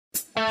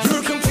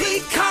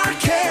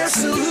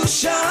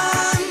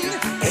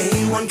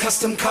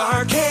Custom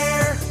Car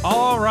Care.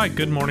 All right,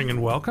 good morning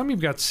and welcome.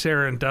 You've got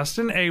Sarah and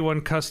Dustin,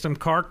 A1 Custom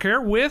Car Care,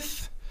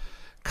 with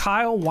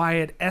Kyle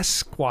Wyatt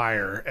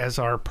Esquire as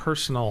our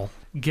personal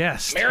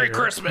guest. Merry here.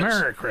 Christmas.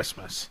 Merry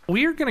Christmas.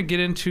 We are going to get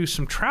into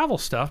some travel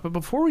stuff, but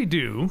before we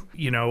do,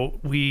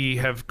 we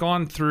have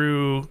gone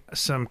through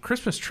some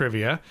Christmas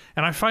trivia,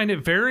 and I find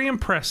it very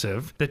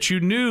impressive that you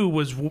knew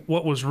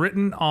what was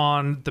written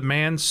on the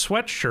man's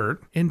sweatshirt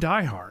in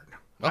Die Hard.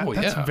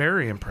 That's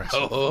very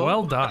impressive. Oh.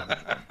 Well done.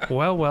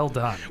 Well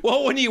done.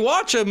 Well, when you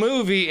watch a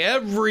movie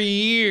every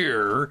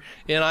year,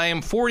 and I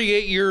am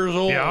 48 years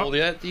old,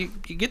 you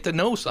get to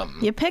know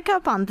something. You pick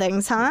up on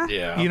things, huh?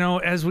 Yeah.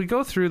 As we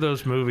go through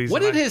those movies...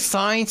 What did his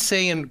sign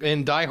say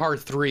in Die Hard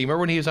 3? Remember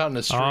when he was out in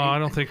the street? Oh, I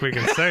don't think we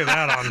can say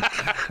that on...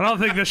 I don't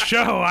think the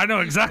show... I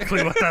know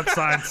exactly what that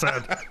sign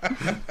said.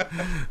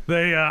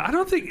 I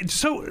don't think...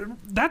 So,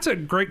 that's a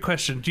great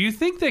question. Do you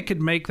think they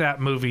could make that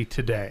movie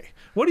today?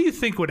 What do you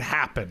think would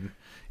happen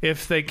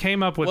if they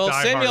came up with Die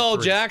Hard 3? Samuel L.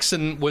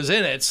 Jackson was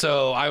in it,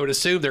 so I would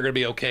assume they're going to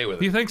be okay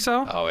with it. You think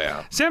so? Oh,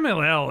 yeah.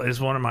 Samuel L.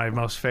 is one of my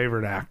most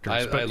favorite actors.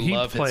 I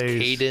love his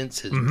cadence,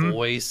 his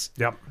voice.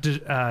 Yep.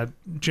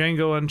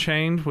 Django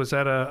Unchained, was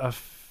that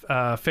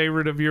a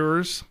favorite of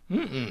yours? No?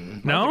 I don't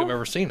think I've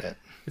ever seen it.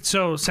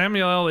 So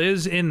Samuel L.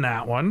 is in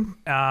that one.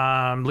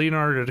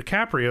 Leonardo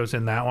DiCaprio's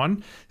in that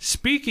one.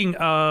 Speaking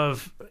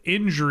of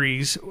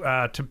injuries,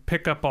 to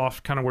pick up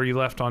off kind of where you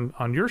left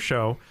on your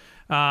show,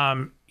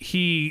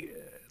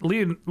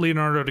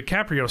 Leonardo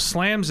DiCaprio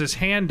slams his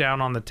hand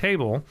down on the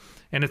table,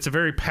 and it's a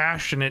very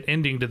passionate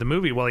ending to the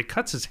movie. Well, he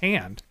cuts his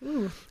hand.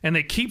 Ooh. And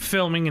they keep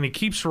filming, and he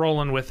keeps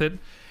rolling with it.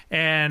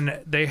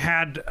 And they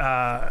had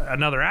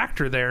another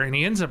actor there, and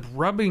he ends up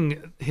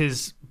rubbing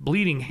his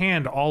bleeding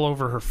hand all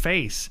over her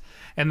face.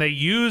 And they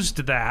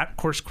used that. Of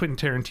course, Quentin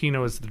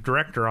Tarantino is the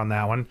director on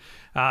that one.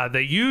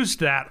 They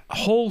used that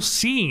whole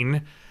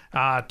scene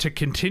to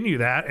continue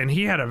that, and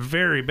he had a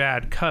very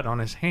bad cut on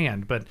his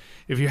hand. But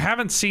if you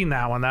haven't seen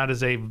that one, that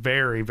is a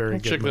very, very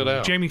good check movie. That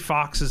out. Jamie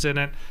Foxx is in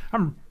it.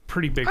 I'm a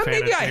pretty big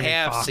fan of Jamie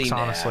Foxx,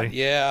 honestly.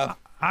 Maybe I have seen that. Yeah.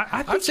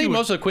 I've seen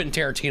most of the Quentin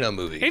Tarantino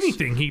movies.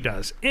 Anything he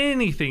does.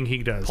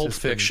 Pulp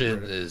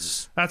Fiction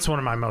is... That's one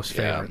of my most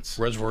favorites.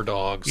 Reservoir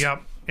Dogs.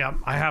 Yep.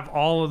 I have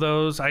all of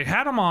those. I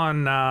had them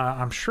on,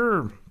 I'm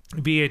sure,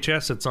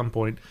 VHS at some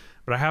point.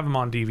 But I have them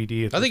on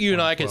DVD. I think you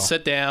and I can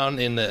sit down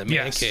in the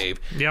man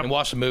cave and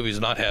watch the movies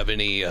and not have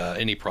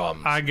any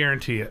problems. I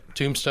guarantee it.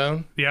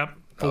 Tombstone? Yep,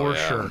 for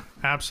sure.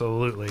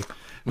 Absolutely.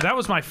 That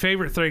was my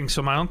favorite thing.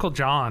 So my Uncle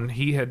John,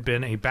 he had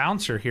been a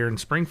bouncer here in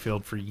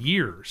Springfield for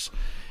years.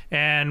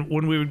 And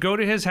when we would go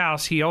to his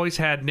house, he always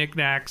had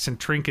knickknacks and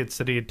trinkets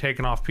that he had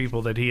taken off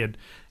people that he had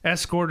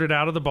escorted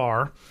out of the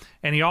bar.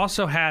 And he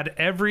also had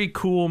every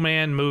cool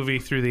man movie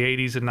through the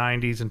 80s and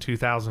 90s and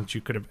 2000s you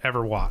could have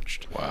ever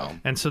watched. Wow.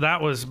 And so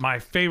that was my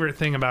favorite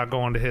thing about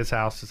going to his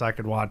house, is I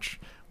could watch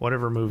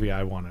whatever movie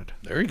I wanted.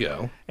 There you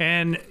go.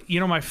 And,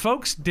 my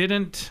folks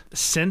didn't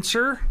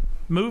censor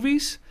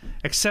movies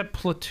except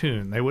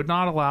Platoon. They would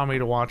not allow me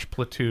to watch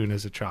Platoon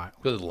as a child.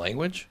 Because of the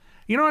language?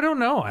 I don't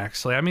know,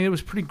 actually. I mean, it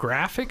was pretty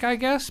graphic, I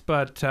guess,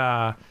 but...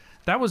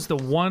 that was the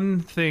one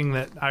thing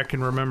that I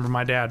can remember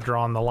my dad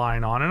drawing the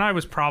line on, and I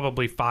was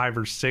probably 5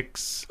 or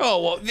 6.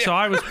 Oh, well, yeah. So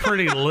I was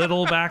pretty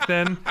little back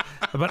then.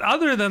 But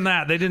other than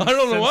that, they didn't. I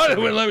don't know why they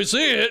wouldn't let me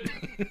see it.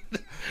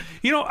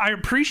 I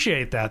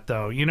appreciate that,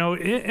 though.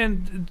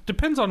 And it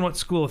depends on what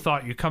school of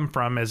thought you come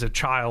from as a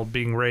child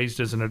being raised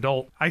as an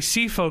adult. I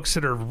see folks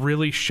that are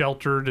really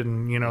sheltered,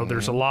 and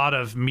there's a lot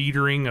of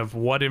metering of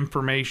what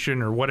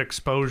information or what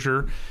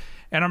exposure.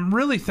 And I'm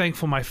really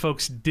thankful my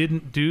folks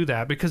didn't do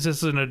that, because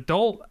as an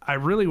adult, I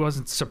really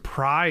wasn't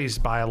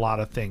surprised by a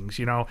lot of things.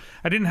 I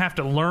didn't have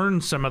to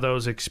learn some of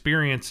those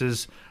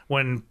experiences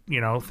when,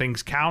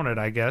 things counted,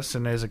 I guess.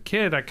 And as a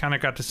kid, I kind of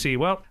got to see,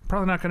 well, I'm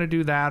probably not going to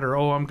do that, or,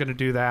 I'm going to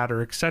do that,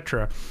 or et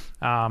cetera.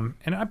 And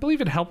I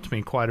believe it helped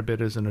me quite a bit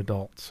as an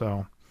adult.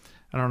 So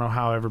I don't know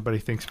how everybody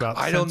thinks about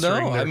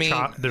censoring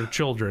their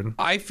children.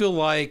 I feel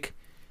like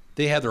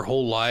they have their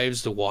whole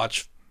lives to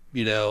watch,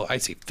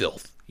 I'd say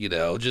filth.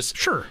 Just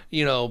sure.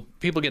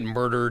 People getting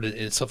murdered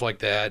and stuff like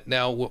that.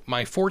 Now,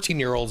 my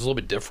 14-year-old is a little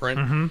bit different.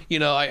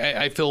 Mm-hmm.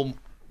 I feel,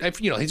 he's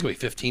going to be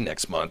 15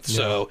 next month,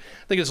 so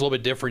I think it's a little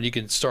bit different. You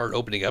can start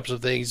opening up some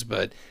things,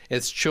 but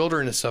as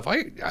children and stuff,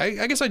 I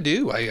guess I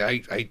do.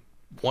 I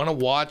want to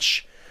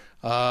watch.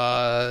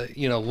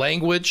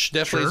 Language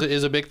definitely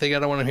is a big thing. I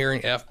don't want to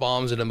hearing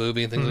F-bombs in a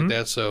movie and things like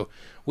that. So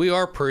we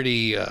are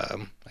pretty,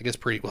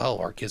 pretty well.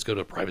 Our kids go to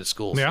a private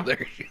school. Yeah. So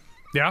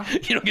yeah.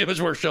 You don't get much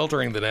more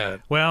sheltering than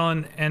that. Well,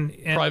 and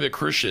private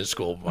Christian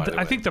school, by the way.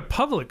 I think the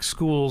public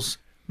schools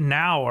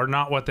now are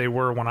not what they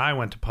were when I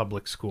went to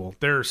public school.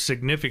 They're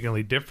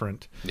significantly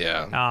different.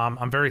 Yeah.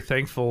 I'm very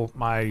thankful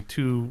my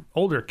 2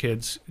 older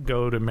kids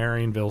go to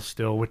Marionville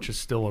still, which is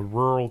still a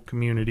rural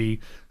community.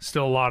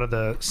 Still a lot of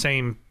the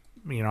same,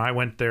 I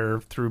went there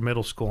through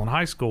middle school and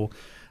high school.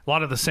 A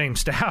lot of the same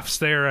staffs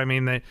there. I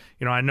mean,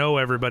 I know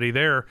everybody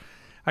there.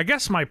 I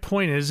guess my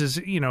point is,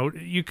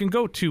 you can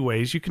go two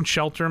ways. You can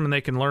shelter them and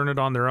they can learn it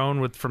on their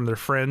own from their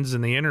friends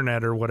and the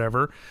internet or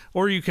whatever,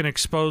 or you can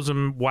expose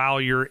them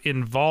while you're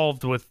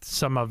involved with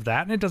some of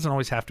that. And it doesn't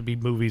always have to be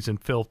movies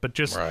and filth, but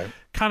just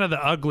kind of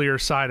the uglier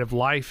side of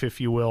life, if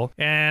you will.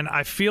 And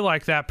I feel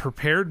like that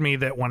prepared me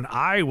that when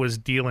I was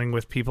dealing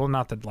with people,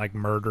 not that like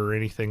murder or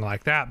anything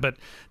like that, but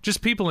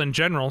just people in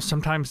general,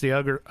 sometimes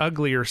the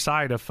uglier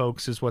side of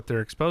folks is what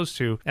they're exposed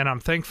to. And I'm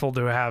thankful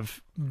to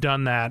have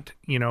done that,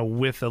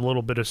 with a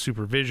little bit of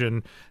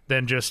supervision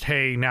than just,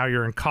 hey, now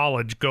you're in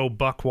college, go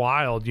buck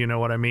wild, you know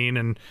what I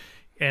mean?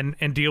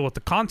 And deal with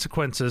the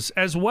consequences,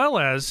 as well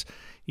as,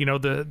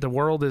 the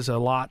world is a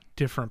lot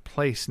different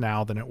place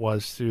now than it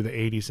was through the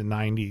 80s and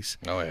 90s.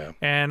 Oh, yeah.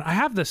 And I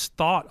have this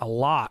thought a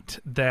lot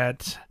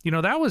that,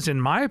 that was, in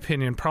my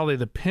opinion, probably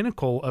the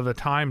pinnacle of a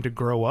time to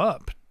grow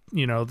up,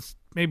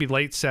 maybe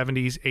late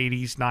 70s,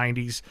 80s,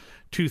 90s,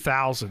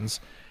 2000s.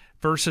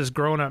 Versus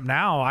growing up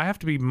now, I have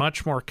to be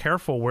much more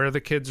careful where the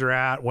kids are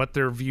at, what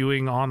they're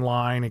viewing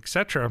online,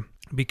 etc.,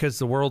 because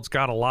the world's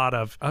got a lot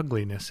of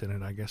ugliness in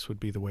it, I guess would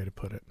be the way to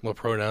put it. What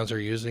pronouns are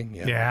you using?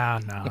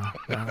 No.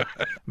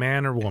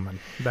 Man or woman,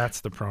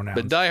 that's the pronoun.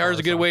 But Die Hard's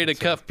a good way to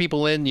cuff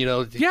people in,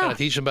 to kind of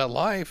teach them about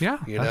life. Yeah,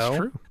 that's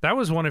true. That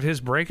was one of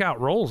his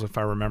breakout roles, if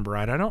I remember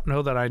right. I don't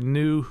know that I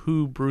knew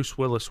who Bruce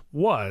Willis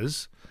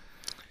was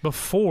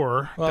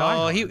before Die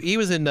Hard. He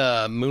was in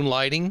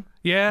Moonlighting.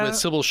 Yeah, with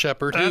Sybil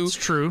Shepherd. That's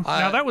true.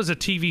 Now that was a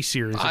TV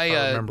series. If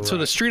I remember so right.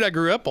 the street I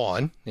grew up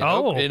on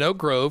in Oak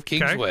Grove,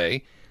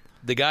 Kingsway,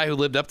 the guy who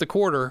lived up the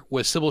quarter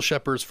was Sybil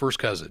Shepherd's first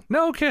cousin.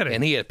 No kidding.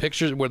 And he had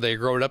pictures where they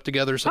growing up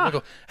together. So I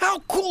go, how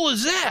cool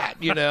is that?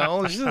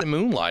 This is the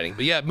Moonlighting.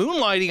 But yeah,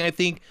 Moonlighting, I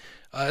think,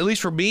 at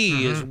least for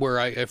me, is where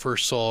I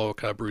first saw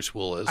kind of Bruce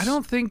Willis.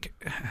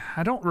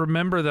 I don't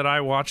remember that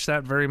I watched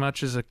that very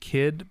much as a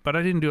kid, but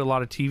I didn't do a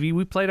lot of TV.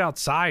 We played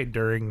outside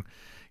during.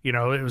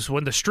 It was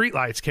when the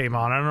streetlights came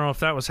on. I don't know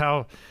if that was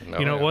how,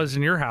 it was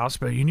in your house,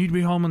 but you need to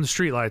be home when the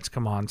streetlights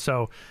come on.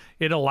 So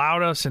it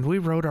allowed us, and we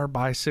rode our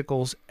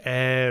bicycles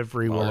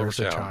everywhere as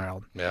a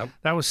child. Yeah.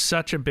 That was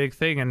such a big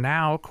thing. And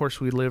now, of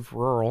course, we live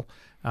rural,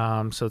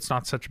 so it's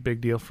not such a big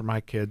deal for my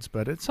kids.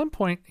 But at some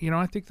point,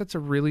 I think that's a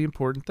really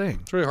important thing.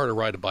 It's really hard to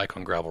ride a bike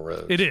on gravel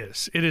roads. It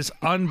is. It is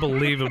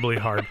unbelievably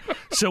hard.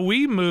 So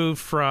we moved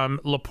from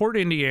LaPorte,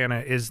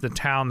 Indiana is the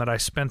town that I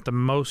spent the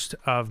most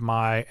of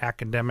my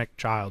academic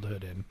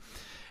childhood in.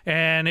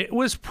 And it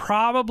was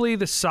probably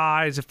the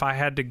size, if I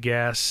had to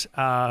guess,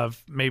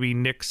 of maybe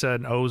Nixa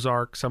and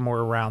Ozark,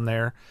 somewhere around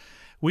there.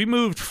 We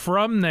moved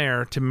from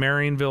there to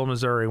Marionville,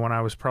 Missouri when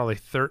I was probably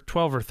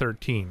 12 or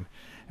 13.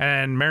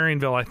 And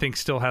Marionville, I think,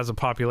 still has a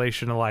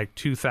population of like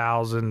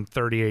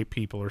 2,038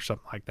 people or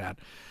something like that.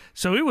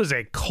 So it was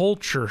a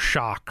culture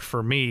shock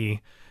for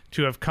me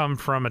to have come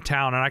from a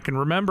town. And I can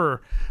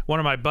remember one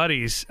of my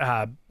buddies,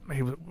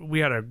 we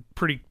had a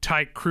pretty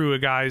tight crew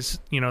of guys,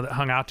 that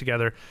hung out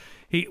together.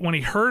 When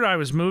he heard I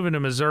was moving to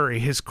Missouri,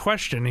 his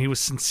question, he was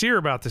sincere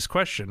about this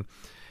question,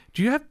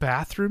 do you have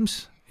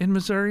bathrooms in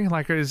Missouri?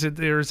 Like, is it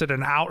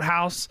an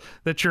outhouse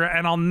that you're,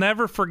 and I'll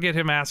never forget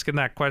him asking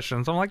that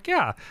question. So I'm like,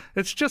 yeah,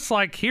 it's just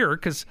like here.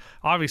 Cause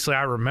obviously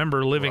I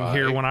remember living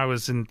here when I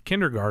was in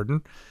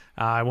kindergarten.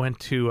 I went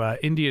to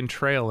Indian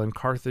Trail in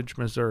Carthage,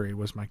 Missouri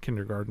was my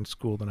kindergarten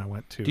school that I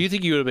went to. Do you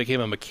think you would have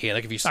became a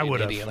mechanic if you stayed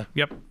in Indiana?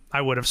 Yep,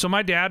 I would have. So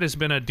my dad has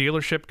been a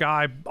dealership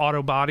guy,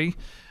 auto body.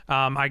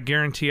 I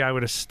guarantee I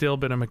would have still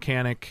been a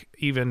mechanic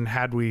even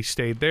had we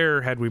stayed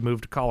there, had we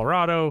moved to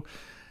Colorado.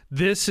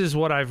 This is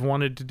what I've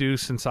wanted to do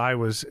since I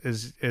was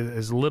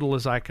as little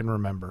as I can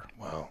remember.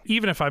 Wow.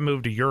 Even if I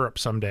moved to Europe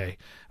someday,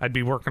 I'd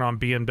be working on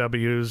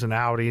BMWs and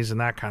Audis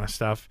and that kind of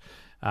stuff.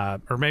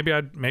 Or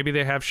maybe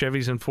they have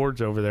Chevys and Fords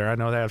over there. I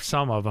know they have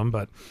some of them,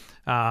 but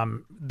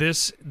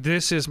this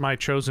is my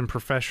chosen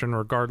profession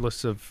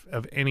regardless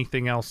of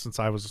anything else since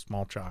I was a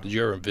small child. Did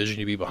you ever envision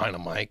you be behind a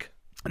mic?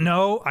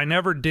 No, I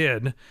never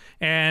did.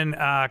 And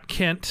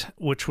Kent,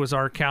 which was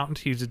our accountant,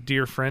 he's a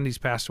dear friend. He's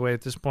passed away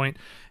at this point.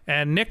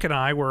 And Nick and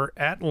I were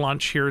at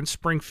lunch here in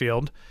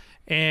Springfield.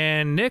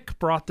 And Nick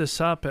brought this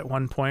up at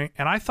one point,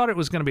 and I thought it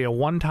was going to be a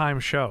one-time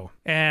show.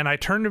 And I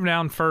turned him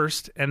down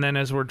first, and then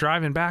as we're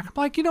driving back, I'm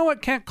like, you know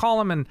what, Kent,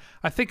 call him, and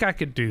I think I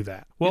could do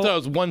that. Well, you thought it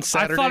was one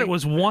Saturday? I thought it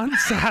was one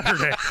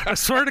Saturday. I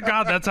swear to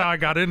God, that's how I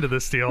got into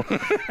this deal.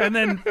 And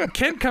then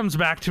Kent comes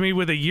back to me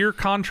with a year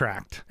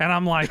contract, and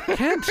I'm like,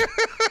 Kent,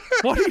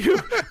 what are you,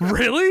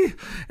 really?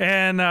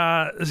 And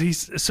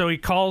so he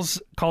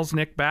calls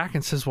Nick back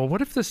and says, well,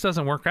 what if this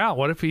doesn't work out?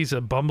 What if he's a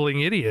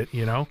bumbling idiot,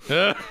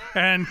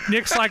 And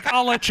Nick's like,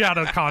 I'll let you out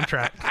of the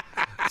contract.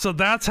 So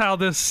that's how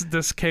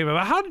this came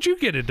about. How did you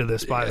get into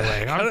this, by the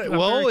way? I'm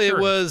it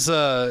was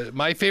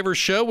my favorite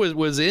show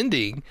was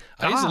ending.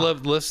 I used to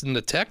love listening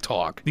to Tech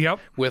Talk. Yep.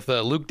 With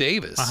Luke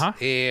Davis,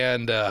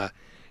 and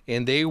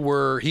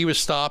he was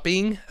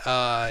stopping,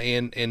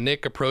 and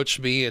Nick approached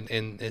me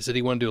and said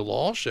he wanted to do a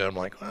law show. I'm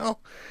like, well,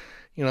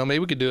 maybe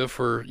we could do it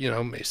for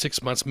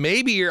 6 months,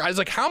 maybe a year. I was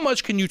like, how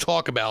much can you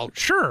talk about?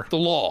 Sure, the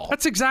law.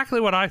 That's exactly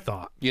what I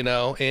thought.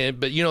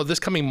 But this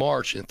coming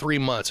March in 3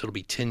 months, it'll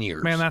be 10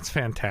 years. Man, that's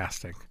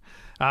fantastic.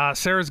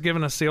 Sarah's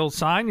giving us the old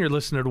sign. You're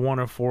listening to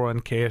 104 on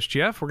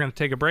KSGF. We're going to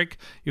take a break.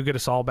 You'll get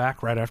us all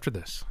back right after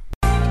this.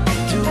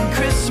 Doing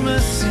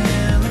Christmas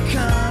in the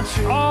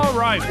country. All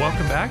right,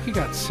 welcome back. You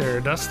got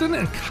Sarah Dustin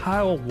and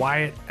Kyle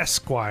Wyatt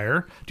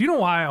Esquire. Do you know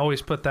why I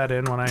always put that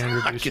in when I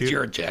introduce you? Because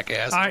you're a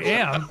jackass. I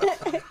am.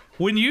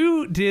 When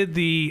you did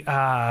the,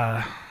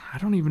 I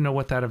don't even know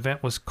what that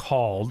event was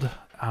called.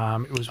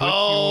 It was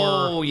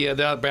with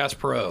that Bass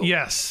Pro.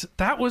 Yes,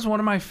 that was one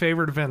of my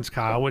favorite events,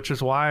 Kyle, which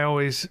is why I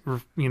always,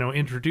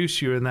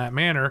 introduce you in that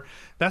manner.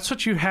 That's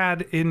what you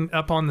had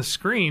up on the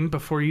screen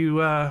before you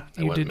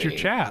did your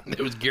chat. It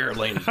was Garrett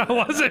Lane.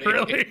 Was it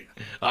really?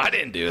 I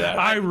didn't do that.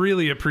 I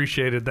really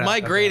appreciated that. My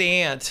great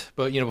aunt,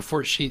 but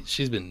before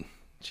she's been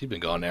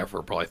gone now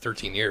for probably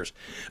 13 years,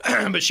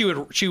 but she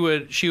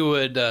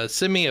would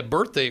send me a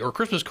birthday or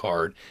Christmas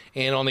card,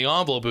 and on the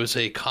envelope it would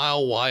say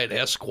Kyle Wyatt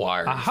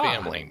Esquire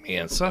family.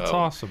 And so that's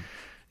awesome.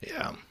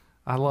 Yeah,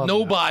 I love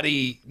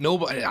nobody.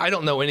 I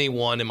don't know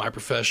anyone in my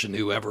profession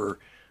who ever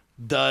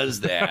does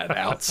that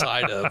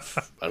outside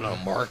of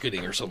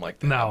marketing or something like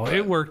that. No,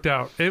 it worked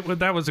out.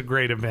 That was a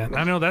great event.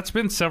 I know that's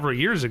been several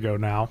years ago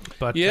now,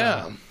 but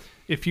yeah.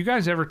 If you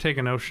guys ever take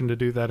a notion to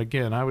do that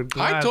again, I would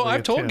gladly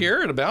I've told attend.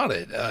 Garrett about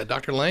it,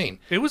 Dr. Lane.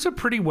 It was a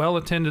pretty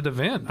well-attended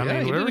event. I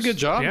mean, he did a good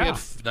job. Yeah. He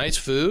had nice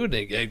food.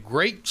 He had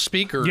great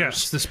speakers.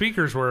 Yes, the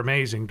speakers were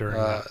amazing during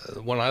that.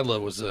 The one I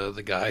love was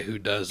the guy who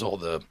does all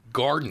the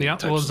gardening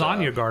type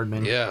lasagna stuff.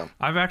 gardening. Yeah.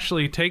 I've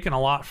actually taken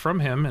a lot from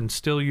him and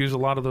still use a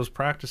lot of those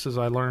practices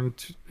I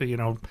learned,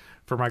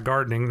 for my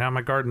gardening. Now,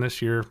 my garden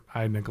this year,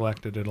 I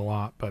neglected it a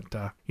lot, but,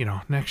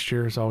 next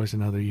year is always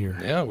another year.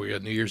 Yeah, we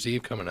got New Year's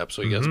Eve coming up,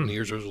 so you got some New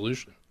Year's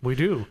resolution. We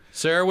do.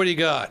 Sarah, what do you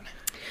got?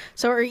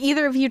 So are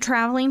either of you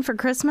traveling for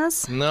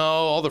Christmas? No,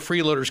 all the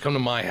freeloaders come to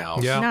my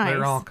house. Yeah, Nice.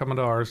 They're all coming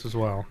to ours as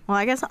well. Well,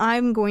 I guess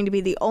I'm going to be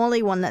the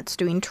only one that's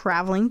doing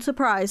traveling.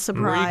 Surprise,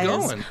 surprise. Where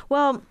are you going?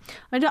 Well,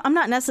 I'm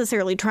not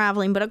necessarily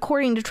traveling, but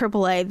according to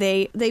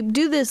AAA, they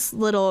do this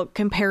little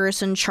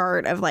comparison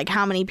chart of like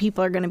how many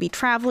people are going to be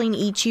traveling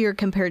each year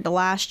compared to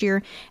last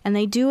year, and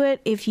they do it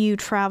if you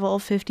travel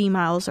 50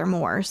 miles or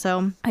more.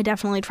 So I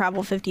definitely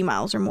travel 50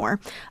 miles or more.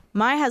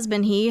 My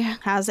husband, he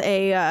has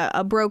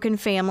a broken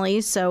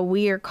family, so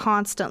we are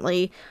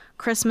constantly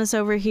Christmas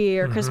over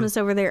here, Christmas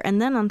over there.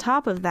 And then on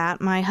top of that,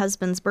 my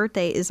husband's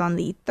birthday is on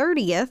the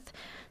 30th,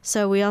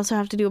 so we also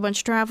have to do a bunch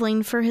of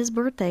traveling for his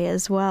birthday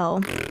as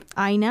well.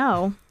 I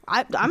know.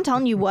 I'm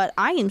telling you what,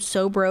 I am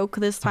so broke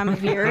this time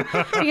of year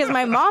because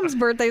my mom's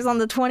birthday's on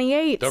the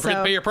 28th. Don't forget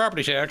to pay your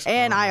property tax.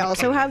 And I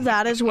also have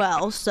that as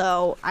well,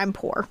 so I'm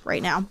poor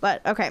right now.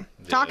 But okay,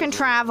 talking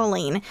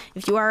traveling.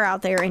 If you are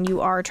out there and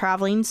you are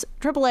traveling,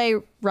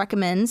 AAA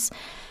recommends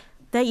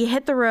that you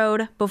hit the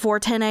road before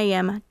 10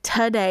 a.m.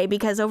 today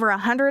because over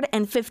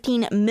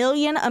 115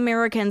 million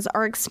Americans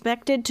are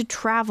expected to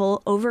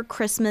travel over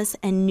Christmas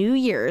and New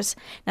Year's.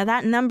 Now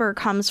that number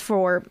comes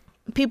for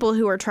people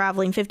who are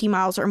traveling 50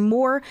 miles or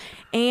more,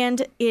 and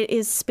it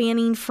is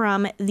spanning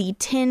from the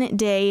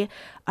 10-day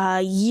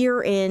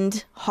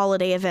year-end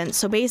holiday event.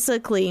 So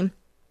basically,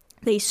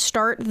 they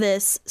start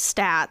this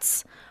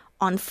stats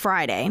on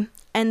Friday,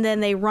 and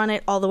then they run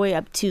it all the way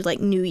up to like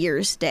New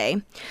Year's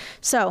Day.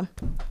 So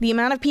the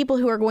amount of people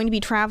who are going to be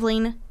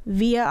traveling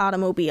via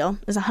automobile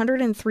is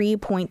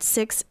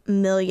 103.6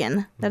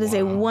 million. That is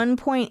a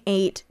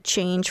 1.8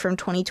 change from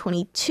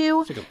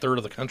 2022. It's like a third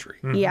of the country.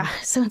 Yeah,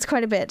 so it's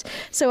quite a bit.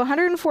 So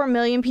 104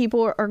 million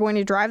people are going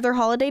to drive their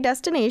holiday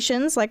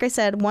destinations. Like I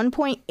said,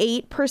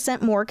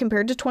 1.8% more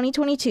compared to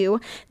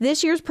 2022.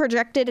 This year's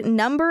projected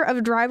number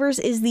of drivers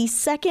is the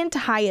second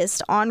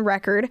highest on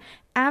record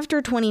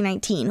after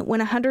 2019,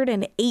 when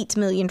 108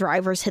 million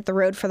drivers hit the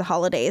road for the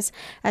holidays.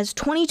 As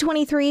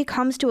 2023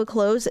 comes to a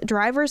close,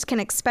 drivers can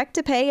expect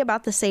to pay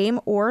about the same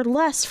or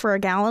less for a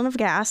gallon of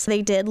gas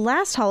they did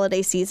last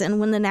holiday season,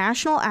 when the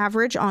national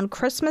average on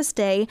Christmas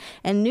Day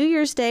and New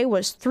Year's Day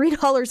was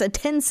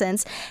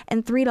 $3.10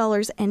 and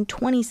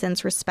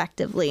 $3.20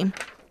 respectively.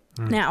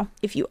 Now,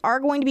 if you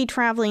are going to be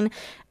traveling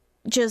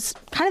just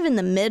kind of in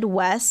the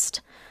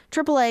Midwest,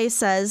 AAA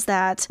says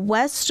that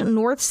West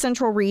North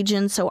Central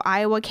region, so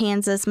Iowa,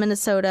 Kansas,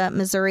 Minnesota,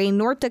 Missouri,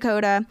 North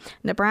Dakota,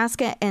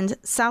 Nebraska, and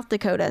South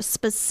Dakota,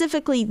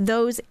 specifically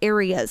those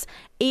areas,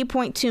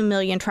 8.2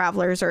 million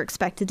travelers are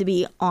expected to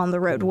be on the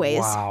roadways.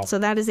 Wow. So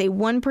that is a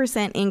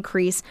 1%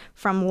 increase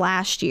from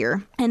last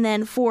year. And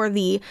then for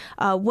the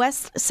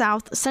West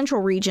South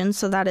Central region,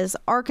 so that is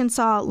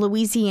Arkansas,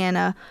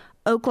 Louisiana,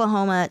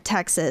 Oklahoma,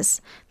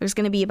 Texas, there's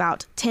going to be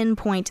about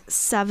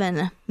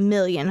 10.7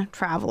 million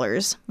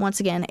travelers. Once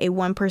again, a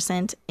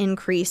 1%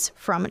 increase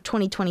from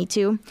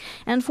 2022.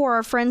 And for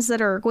our friends that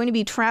are going to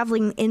be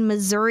traveling in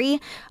Missouri,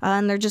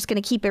 and they're just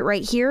going to keep it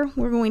right here,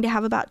 we're going to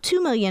have about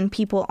 2 million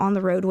people on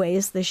the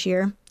roadways this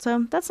year.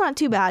 So that's not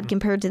too bad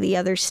compared to the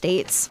other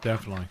states.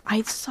 Definitely.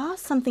 I saw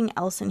something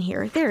else in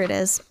here. There it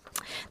is.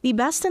 The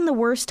best and the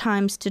worst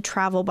times to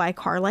travel by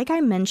car, like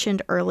I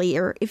mentioned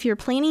earlier, if you're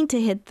planning to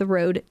hit the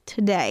road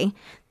today,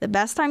 the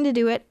best time to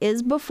do it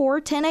is before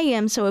 10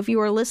 a.m. So if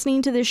you are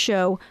listening to this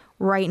show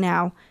right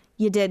now,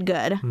 you did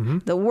good.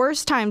 The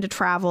worst time to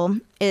travel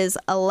is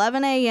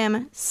 11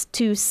 a.m.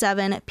 to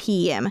 7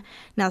 p.m.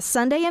 Now,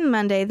 Sunday and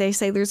Monday, they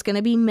say there's going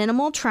to be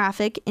minimal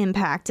traffic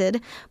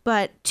impacted,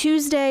 but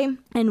Tuesday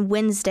and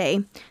Wednesday,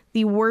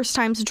 the worst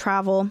times to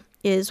travel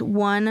is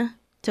 1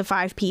 to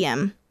 5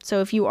 p.m. So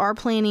if you are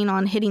planning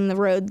on hitting the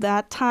road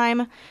that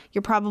time,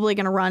 you're probably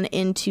going to run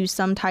into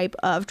some type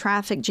of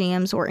traffic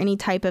jams or any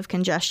type of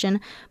congestion.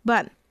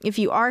 But if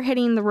you are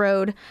hitting the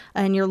road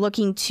and you're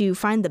looking to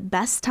find the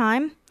best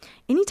time,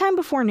 anytime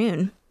before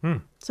noon.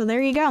 So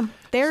there you go.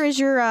 There is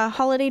your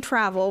holiday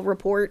travel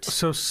report.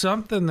 So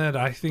something that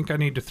I think I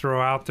need to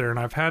throw out there, and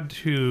I've had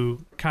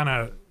to kind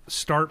of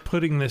start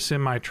putting this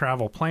in my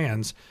travel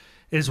plans,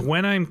 is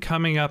when I'm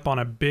coming up on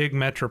a big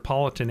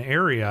metropolitan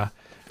area,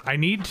 I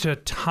need to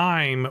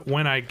time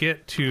when I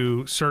get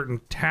to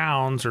certain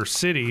towns or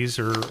cities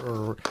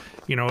or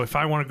if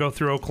I want to go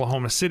through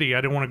Oklahoma City,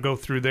 I don't want to go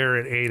through there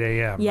at 8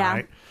 a.m.,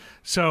 right?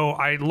 So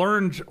I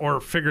learned or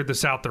figured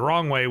this out the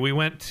wrong way. We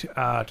went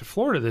to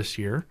Florida this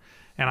year,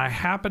 and I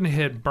happened to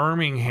hit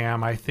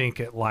Birmingham, I think,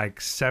 at like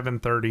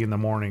 7:30 in the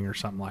morning or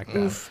something like that.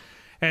 Oof.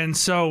 And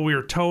so we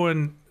were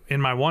towing in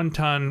my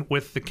 1-ton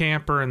with the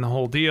camper and the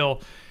whole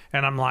deal.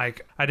 And I'm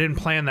like, I didn't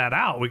plan that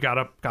out. We got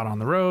on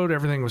the road.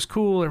 Everything was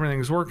cool. Everything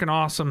was working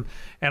awesome.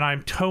 And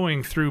I'm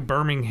towing through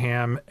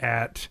Birmingham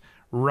at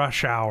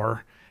rush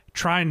hour,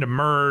 trying to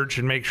merge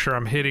and make sure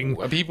I'm hitting.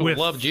 Well, people with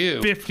loved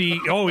you.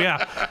 50. Oh,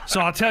 yeah. So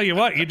I'll tell you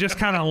what, you just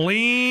kind of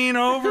lean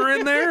over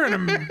in there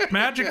and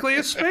magically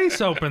a space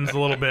opens a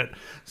little bit.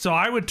 So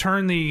I would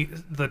turn the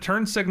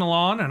turn signal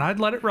on and I'd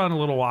let it run a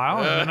little while.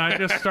 And then I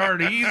just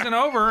started easing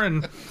over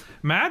and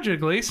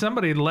magically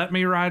somebody let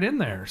me right in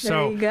there. So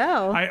there you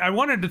go. I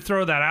wanted to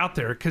throw that out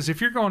there because if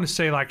you're going to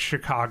say like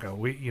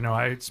Chicago,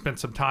 I spent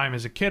some time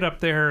as a kid up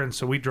there, and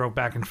so we drove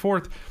back and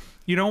forth.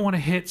 You don't want to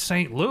hit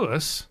St.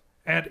 Louis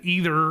at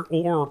either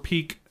or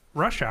peak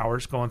rush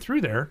hours going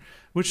through there,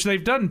 which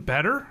they've done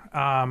better.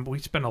 We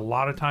spent a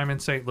lot of time in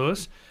St.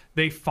 Louis.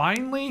 They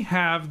finally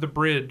have the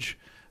bridge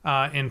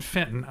in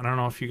Fenton. I don't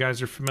know if you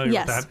guys are familiar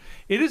with that.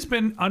 It has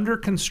been under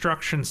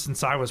construction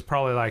since I was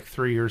probably like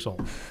 3 years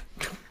old.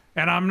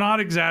 And I'm not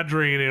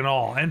exaggerating at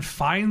all. And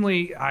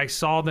finally, I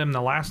saw them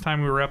the last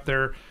time we were up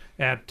there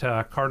at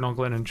Cardinal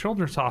Glennon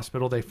Children's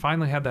Hospital. They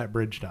finally had that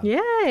bridge done.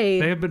 Yay!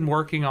 They have been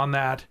working on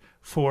that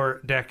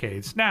for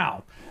decades.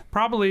 Now,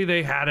 probably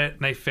they had it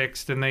and they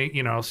fixed and they,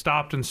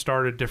 stopped and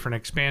started different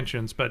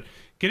expansions. But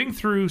getting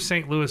through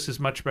St. Louis is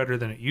much better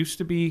than it used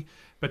to be.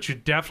 But you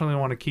definitely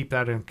want to keep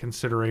that in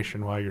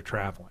consideration while you're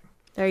traveling.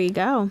 There you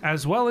go.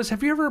 As well as,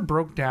 have you ever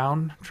broke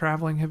down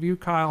traveling? Have you,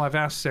 Kyle? I've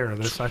asked Sarah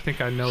this. I think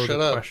I know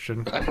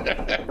question.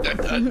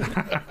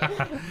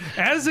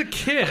 As a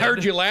kid, I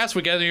heard you last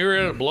week. You were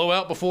in a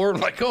blowout before. I'm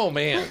like, oh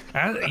man.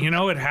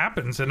 It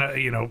happens,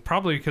 and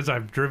probably because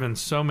I've driven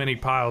so many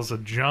piles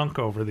of junk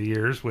over the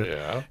years with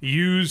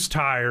used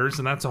tires,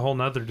 and that's a whole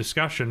nother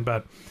discussion.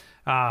 But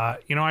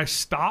I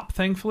stop,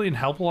 thankfully, and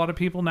help a lot of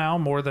people now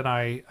more than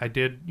I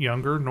did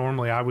younger.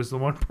 Normally, I was the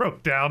one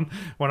broke down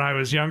when I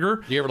was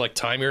younger. Do you ever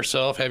time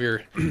yourself? Have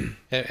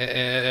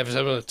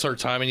someone start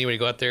timing you when you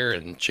go out there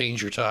and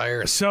change your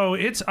tire? So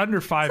it's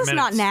under 5 minutes. It's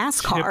not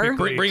NASCAR.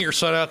 Bring your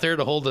son out there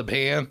to hold the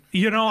pan.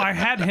 I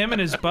had him and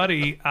his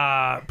buddy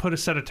put a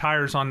set of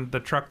tires on the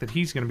truck that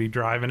he's going to be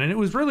driving, and it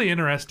was really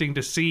interesting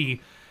to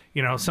see,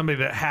 somebody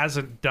that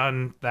hasn't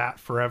done that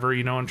forever,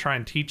 and try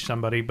and teach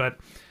somebody, but.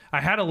 I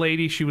had a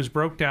lady, she was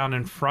broke down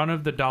in front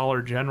of the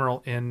Dollar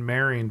General in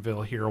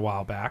Marionville here a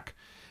while back.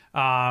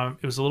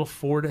 It was a little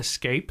Ford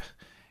Escape.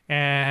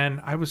 And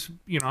I was,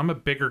 I'm a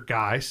bigger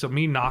guy, so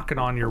me knocking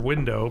on your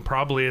window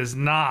probably is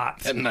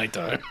not. At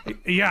nighttime.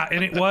 Yeah,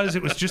 and it was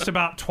just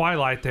about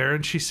twilight there.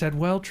 And she said,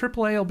 well,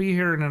 AAA will be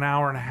here in an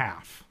hour and a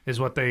half, is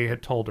what they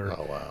had told her.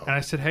 Oh, wow. And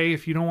I said, hey,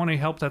 if you don't want any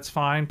help, that's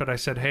fine. But I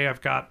said, hey,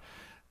 I've got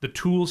the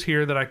tools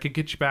here that I could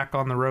get you back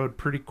on the road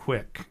pretty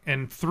quick.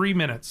 In 3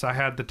 minutes, I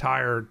had the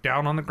tire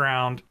down on the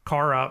ground,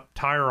 car up,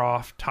 tire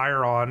off,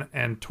 tire on,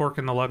 and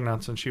torquing the lug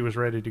nuts, and she was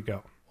ready to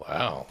go.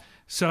 Wow.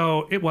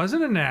 So it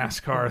wasn't a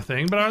NASCAR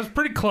thing, but I was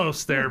pretty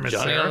close there, Miss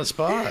Sarah. Johnny on the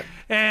spot.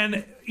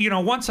 And,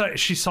 once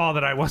she saw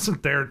that I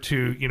wasn't there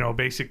to,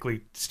 basically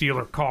steal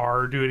her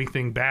car or do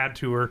anything bad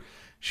to her,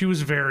 she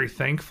was very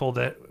thankful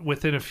that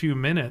within a few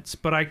minutes,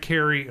 but I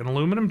carry an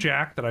aluminum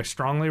jack that I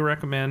strongly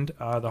recommend,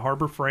 the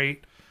Harbor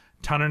Freight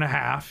 1.5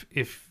 tons.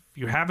 If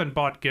you haven't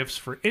bought gifts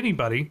for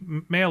anybody,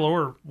 male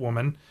or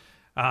woman,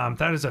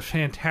 that is a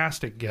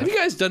fantastic gift. Have you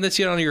guys done this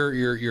yet on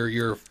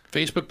your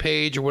Facebook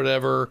page or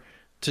whatever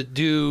to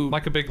do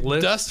like a big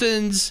list?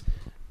 Dustin's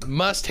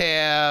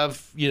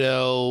must-have,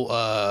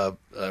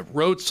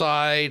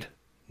 roadside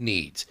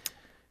needs.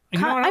 We've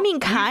kind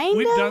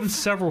of. done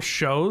several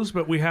shows,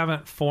 but we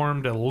haven't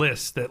formed a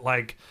list that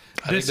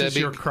this is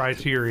your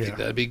criteria. I think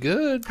that'd be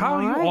good.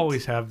 Kyle, you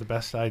always have the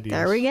best ideas.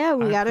 There we go.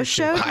 We got a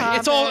show.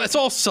 It's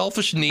all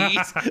selfish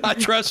needs.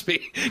 Trust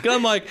me.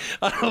 I'm like,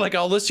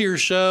 I'll listen to your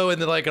show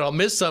and then I'll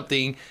miss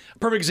something.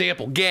 Perfect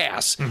example,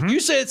 gas. Mm-hmm. You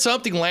said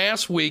something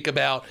last week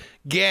about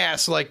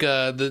gas, like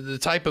the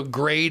type of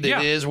grade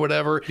it is,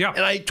 whatever. Yeah.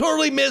 And I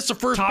totally missed the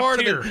first part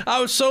tier. of it.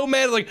 I was so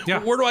mad. Like,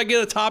 where do I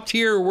get a top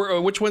tier?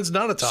 Or which one's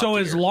not a top tier? So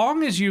as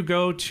long as you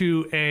go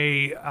to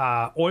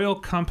a oil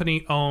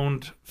company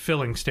owned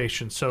filling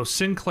station, so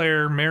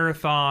Sinclair,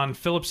 Marathon,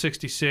 Phillips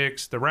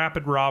 66, the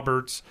Rapid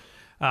Roberts,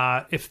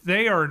 if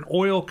they are an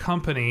oil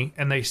company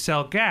and they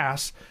sell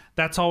gas,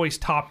 that's always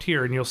top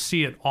tier, and you'll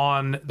see it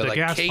on the like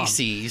gas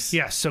Casey's. pump.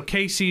 Yes, so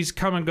Casey's,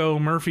 Come and Go,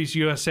 Murphy's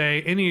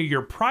USA, any of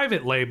your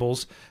private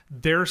labels,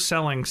 they're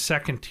selling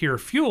second tier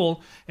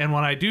fuel. And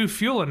when I do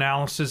fuel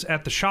analysis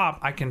at the shop,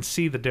 I can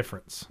see the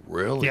difference.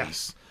 Really?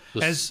 Yes.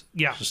 Just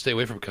stay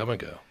away from Come and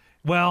Go.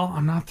 Well,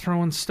 I'm not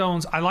throwing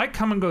stones. I like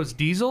Come and Go's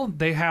diesel.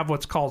 They have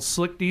what's called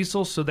slick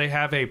diesel, so they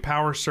have a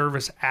power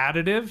service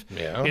additive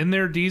in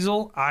their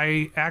diesel.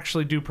 I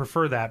actually do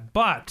prefer that.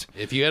 But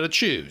if you had to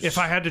choose, if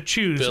I had to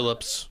choose,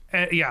 Phillips.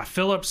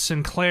 Phillips,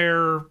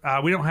 Sinclair.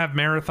 We don't have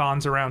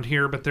Marathons around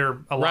here, but they're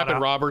a lot.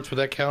 Rapid Roberts, would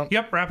that count?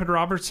 Yep, Rapid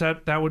Roberts.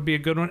 That would be a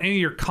good one. Any of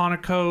your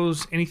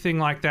Conocos, anything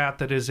like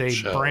that is a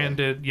Shell.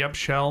 branded. Yep,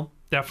 Shell.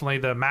 Definitely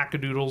the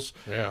Macadoodles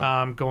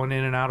going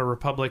in and out of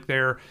Republic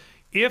there.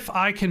 If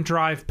I can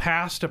drive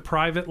past a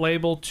private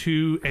label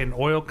to an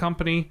oil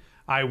company,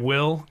 I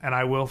will, and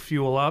I will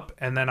fuel up.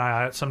 And then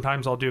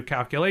sometimes I'll do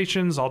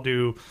calculations. I'll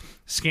do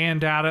scan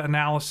data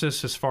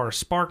analysis as far as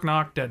spark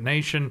knock,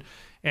 detonation.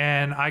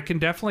 And I can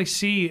definitely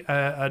see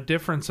a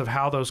difference of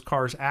how those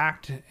cars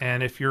act.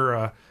 And if you're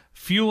a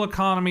fuel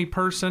economy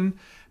person,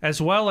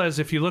 as well as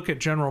if you look at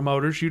General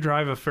Motors, you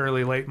drive a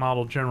fairly late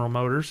model General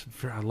Motors.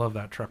 I love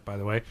that truck, by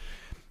the way.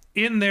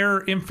 In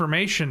their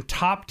information,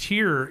 Top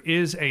Tier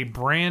is a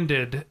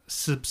branded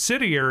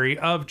subsidiary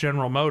of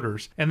General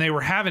Motors, and they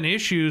were having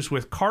issues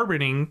with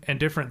carboning and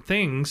different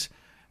things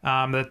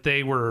that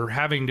they were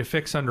having to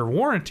fix under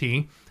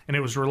warranty, and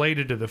it was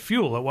related to the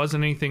fuel. It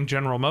wasn't anything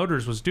General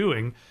Motors was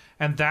doing,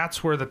 and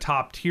that's where the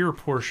Top Tier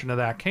portion of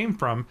that came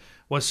from,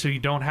 was so you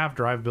don't have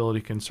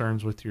drivability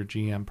concerns with your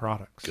GM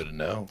products. Good to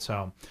know.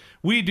 So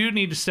we do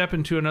need to step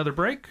into another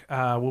break.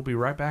 We'll be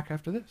right back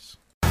after this.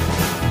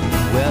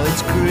 Well,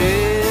 it's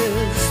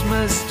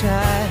Christmas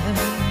time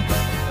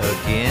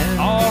again.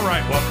 All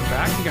right, welcome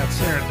back. We got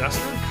Sarah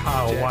Dustin,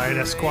 Kyle Wyatt,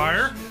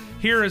 Esquire.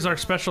 Here is our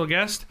special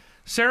guest.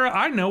 Sarah,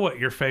 I know what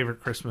your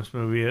favorite Christmas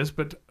movie is,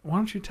 but why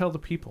don't you tell the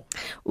people?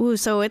 Ooh,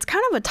 so it's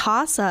kind of a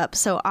toss-up.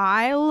 So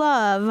I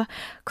love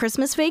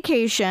Christmas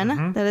Vacation.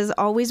 Mm-hmm. That is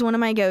always one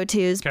of my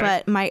go-tos. Okay.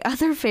 But my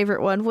other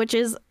favorite one, which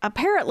is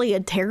apparently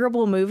a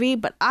terrible movie,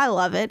 but I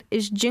love it,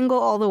 is Jingle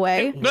All the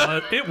Way.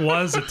 It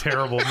was a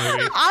terrible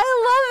movie.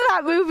 I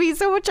love that movie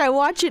so much. I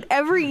watch it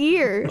every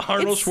year.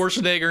 Arnold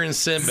Schwarzenegger and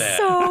Sinbad.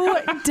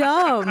 So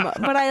dumb,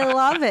 but I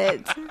love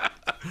it.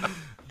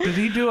 Did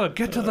he do a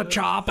get to the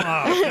chopper?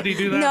 Did he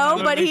do that?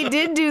 No, but he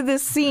did do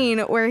this scene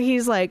where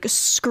he's like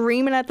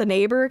screaming at the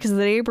neighbor because the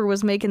neighbor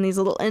was making these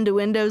little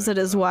innuendos at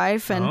his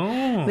wife,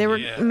 and they were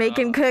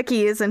making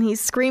cookies, and he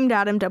screamed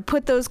at him to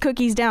put those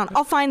cookies down.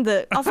 I'll find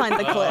the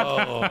clip.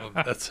 Oh,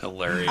 that's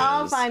hilarious.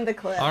 I'll find the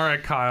clip. All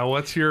right, Kyle,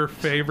 what's your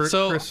favorite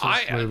Christmas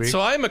movie? So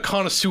I'm a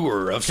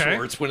connoisseur of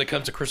sorts when it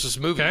comes to Christmas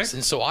movies,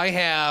 and so I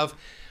have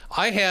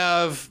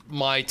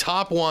my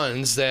top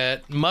ones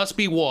that must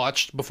be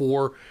watched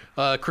before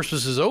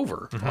Christmas is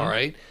over. Mm-hmm. All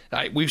right,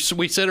 we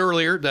said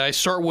earlier that I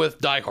start with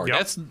Die Hard.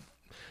 Yep.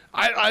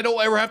 I don't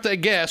ever have to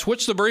guess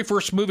which the very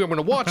first movie I'm going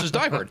to watch is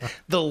Die Hard.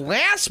 The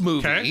last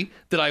movie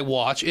that I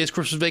watch is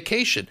Christmas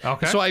Vacation.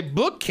 Okay. So I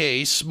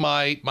bookcase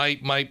my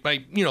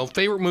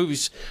favorite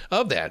movies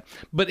of that.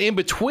 But in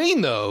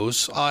between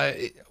those,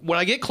 when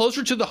I get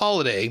closer to the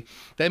holiday,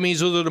 that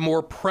means those are the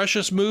more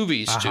precious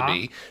movies to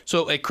me.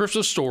 So A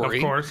Christmas Story.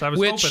 Of course, I was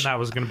hoping that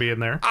was going to be in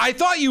there. I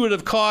thought you would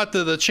have caught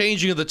the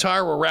changing of the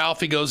tire where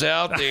Ralphie goes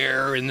out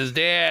there and his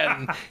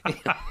dad.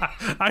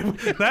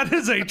 That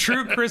is a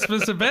true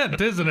Christmas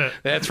event, isn't it?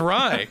 That's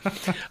right.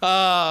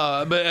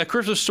 But A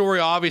Christmas Story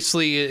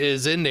obviously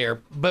is in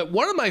there. But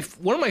one of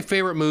my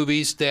favorite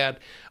movies that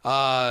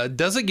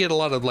doesn't get a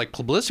lot of like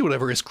publicity or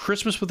whatever is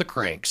Christmas with the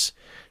Cranks.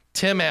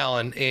 Tim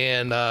Allen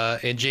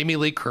and Jamie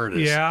Lee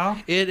Curtis.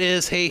 Yeah. It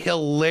is a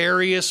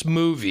hilarious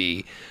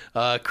movie.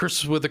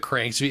 Christmas with the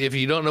Cranks. If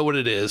you don't know what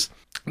it is,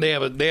 they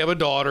have a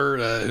daughter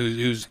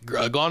who's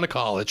gone to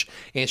college,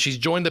 and she's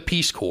joined the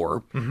Peace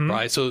Corps,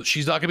 right? So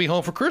she's not going to be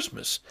home for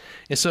Christmas.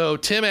 And so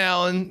Tim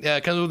Allen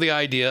comes with the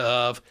idea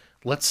of,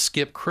 let's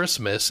skip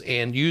Christmas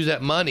and use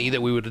that money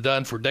that we would have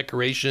done for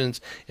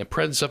decorations and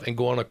present stuff and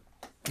go on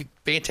a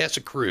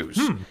fantastic cruise.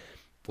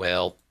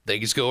 Well,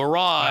 things go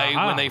awry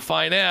when they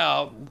find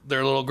out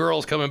their little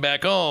girl's coming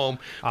back home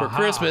for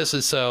Christmas,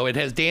 and so it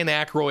has Dan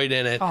Aykroyd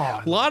in it.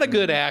 A lot of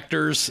good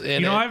actors.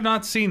 And I've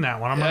not seen that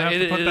one. I'm going to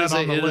have to put that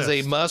on the list. It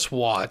is a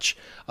must-watch.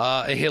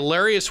 A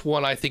hilarious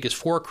one, I think, is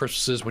Four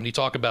Christmases when you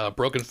talk about a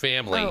broken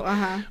family.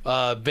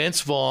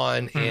 Vince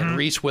Vaughn and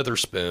Reese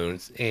Witherspoon,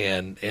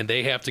 and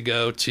they have to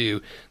go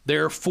to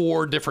their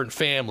four different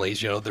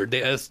families. You know, their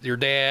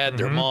dad,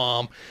 their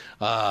mom,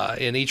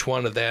 and each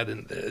one of that,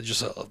 and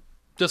just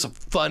a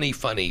funny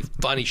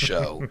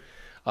show.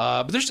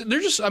 But there's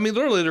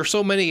literally there's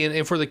so many,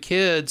 and for the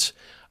kids,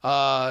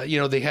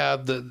 They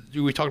have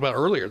we talked about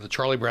earlier, the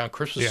Charlie Brown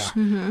Christmas.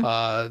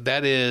 Yeah.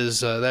 That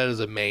is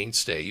a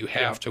mainstay. You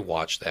have to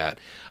watch that.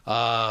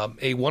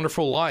 A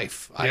Wonderful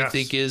Life, I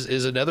think,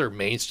 is another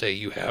mainstay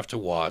you have to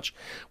watch.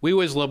 We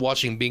always love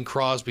watching Bing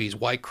Crosby's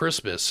White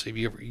Christmas. Have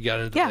you ever got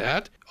into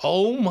that?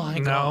 Oh my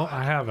God! No,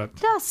 I haven't.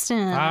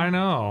 Dustin. I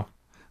know.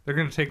 They're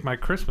going to take my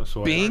Christmas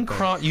away. Bing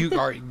Crosby, you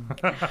are,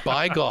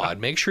 by God,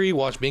 make sure you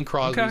watch Bing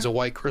Crosby's A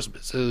White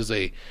Christmas.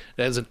 That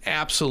is an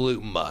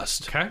absolute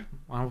must. Okay,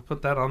 I'll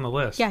put that on the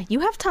list. Yeah,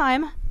 you have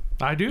time.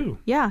 I do.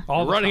 Yeah.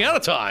 We're running out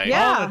of time.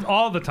 Yeah.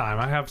 All the time.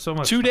 I have so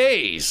much 2 time.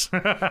 days.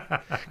 Because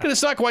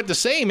it's not quite the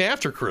same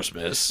after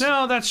Christmas.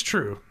 No, that's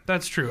true.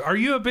 That's true. Are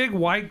you a big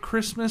White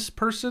Christmas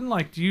person?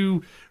 Like,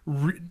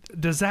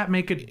 does that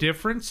make a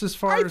difference as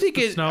far as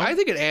the snow? I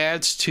think it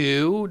adds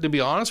to be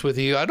honest with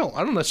you, I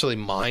don't necessarily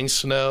mind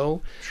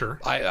snow.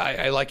 Sure.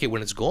 I like it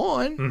when it's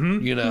gone.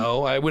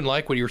 Mm-hmm. I wouldn't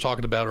like what you were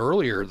talking about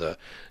earlier,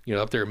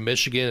 up there in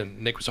Michigan,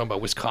 and Nick was talking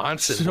about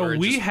Wisconsin. So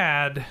we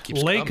had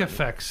lake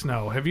effect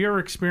snow. Have you ever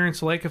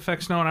experienced lake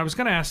effect snow? And I was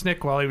going to ask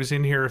Nick while he was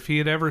in here if he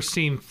had ever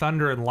seen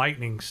thunder and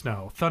lightning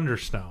snow, thunder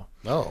snow.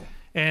 Oh.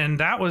 And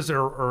that was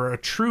a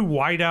true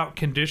whiteout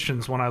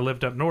conditions when I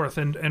lived up north.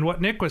 And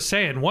what Nick was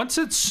saying, once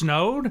it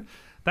snowed,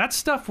 that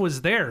stuff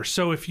was there.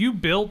 So if you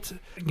built,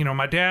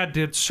 my dad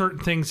did certain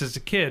things as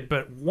a kid,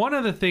 but one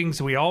of the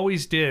things we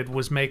always did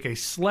was make a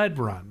sled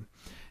run.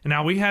 And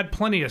now we had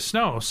plenty of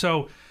snow.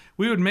 So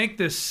we would make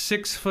this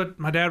 6 foot,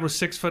 my dad was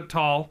 6 foot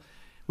tall.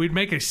 We'd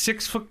make a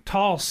 6 foot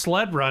tall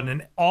sled run,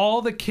 and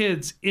all the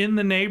kids in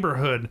the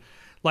neighborhood,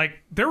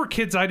 like, there were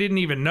kids I didn't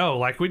even know.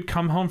 Like, we'd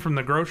come home from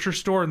the grocery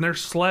store and they're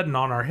sledding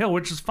on our hill,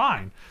 which is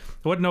fine.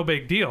 It wasn't no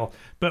big deal.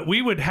 But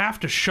we would have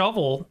to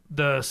shovel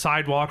the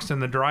sidewalks and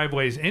the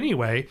driveways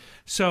anyway.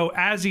 So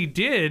as he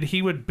did,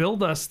 he would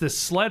build us this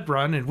sled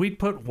run, and we'd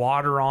put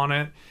water on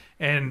it.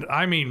 And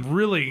I mean,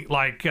 really,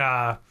 like,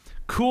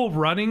 Cool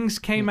Runnings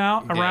came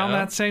out around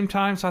that same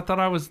time. So I thought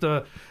I was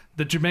the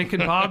Jamaican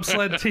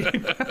bobsled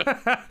team.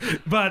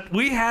 But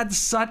we had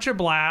such a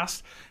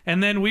blast.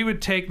 And then we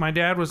would take, my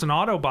dad was an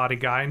auto body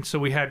guy, and so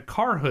we had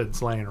car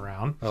hoods laying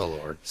around. Oh,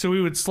 Lord. So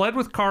we would sled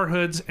with car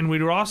hoods, and we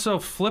would also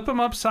flip them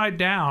upside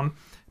down,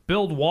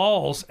 build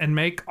walls, and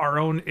make our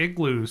own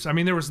igloos. I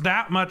mean, there was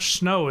that much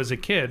snow as a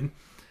kid,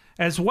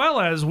 as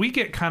well as we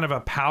get kind of a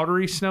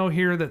powdery snow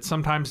here that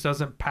sometimes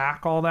doesn't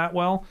pack all that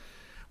well.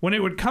 When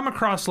it would come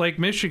across Lake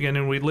Michigan,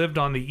 and we lived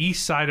on the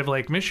east side of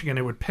Lake Michigan,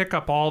 it would pick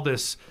up all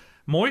this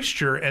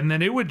moisture, and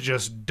then it would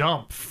just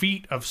dump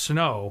feet of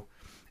snow.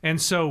 And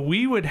so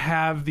we would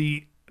have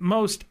the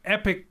most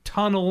epic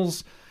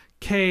tunnels,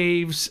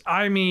 caves,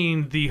 I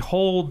mean, the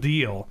whole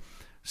deal.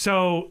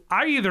 So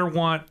I either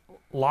want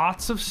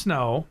lots of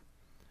snow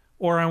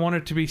or I want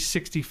it to be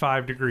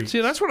 65 degrees.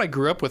 See, that's what I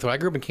grew up with. I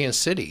grew up in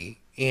Kansas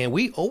City, and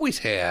we always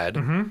had...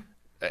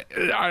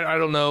 I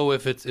don't know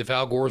if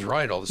Al Gore's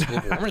right, all this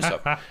global warming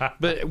stuff,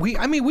 but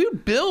we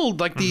would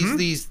build like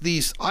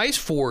these ice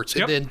forts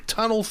and then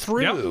tunnel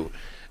through.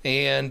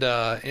 And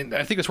I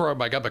think that's where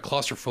I got my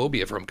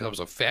claustrophobia from, because I was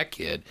a fat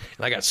kid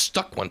and I got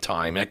stuck one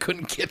time and I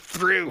couldn't get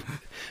through.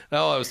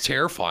 Oh, it was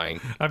terrifying.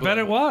 I bet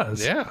it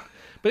was. Yeah.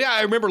 But yeah,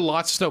 I remember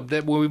lots of snow.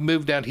 That when we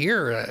moved down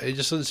here, it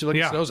just doesn't seem like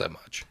it snows that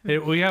much.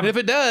 And if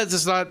it does,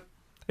 it's not.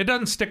 It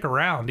doesn't stick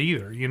around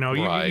either. You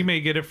may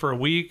get it for a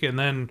week and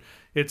then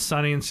it's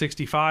sunny and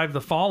 65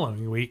 the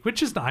following week,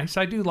 which is nice.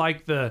 I do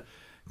like the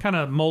kind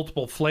of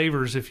multiple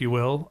flavors, if you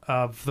will,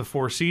 of the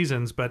 4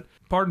 seasons. But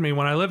pardon me,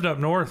 when I lived up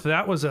north,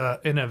 that was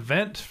an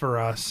event for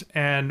us,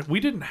 and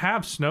we didn't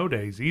have snow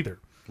days either.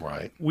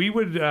 Right. We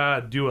would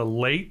do a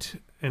late,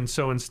 and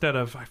so instead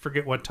of, I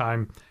forget what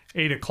time,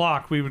 8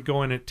 o'clock, we would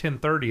go in at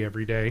 10:30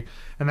 every day,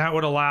 and that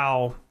would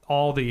allow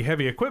all the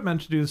heavy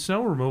equipment to do the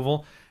snow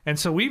removal. And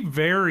so we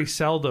very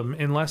seldom,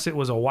 unless it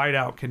was a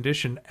whiteout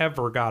condition,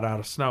 ever got out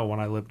of snow when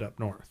I lived up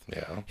north.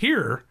 Yeah.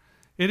 Here,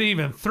 it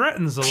even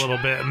threatens a little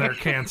bit, and they're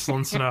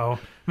canceling snow.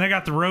 And they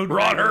got the road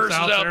Ron Hurst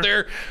is out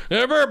there.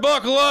 You better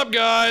buckle up,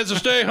 guys, and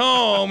stay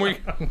home.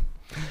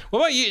 What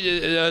about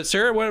you,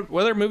 Sarah? What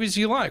other movies do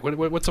you like?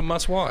 What's a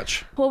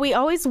must-watch? Well, we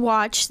always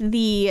watch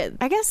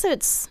I guess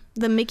it's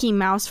the Mickey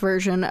Mouse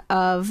version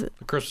of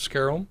The Christmas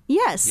Carol?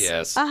 Yes.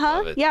 Yes.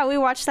 Love it. Yeah, we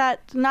watched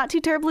that not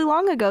too terribly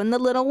long ago, and the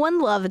little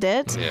one loved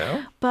it.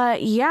 Yeah.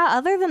 But yeah,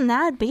 other than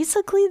that,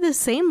 basically the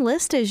same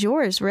list as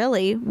yours,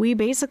 really. We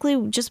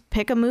basically just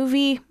pick a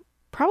movie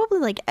probably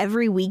like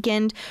every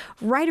weekend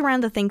right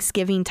around the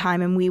Thanksgiving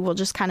time, and we will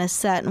just kind of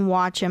sit and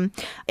watch them.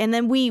 And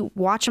then we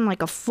watch them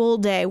like a full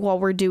day while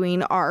we're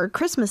doing our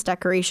Christmas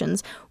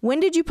decorations.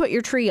 When did you put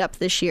your tree up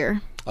this year?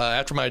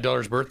 After my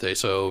daughter's birthday,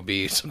 so it'll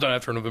be sometime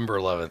after November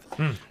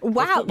 11th.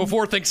 Wow.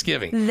 Before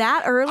Thanksgiving.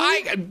 That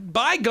early?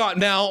 By God,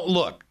 now,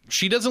 look,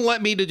 she doesn't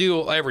let me to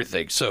do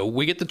everything. So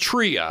we get the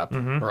tree up,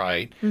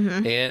 right?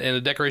 And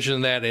the decoration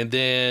and that. And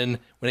then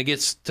when it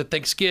gets to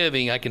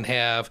Thanksgiving, I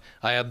have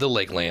the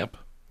lake lamp.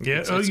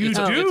 Yeah, You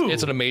do?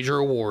 It's a major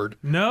award.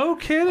 No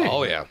kidding.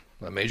 Oh, yeah,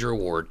 a major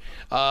award.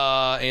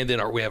 And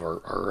then we have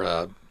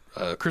our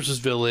Christmas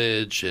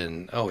Village,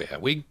 and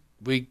we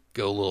we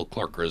go a little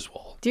Clark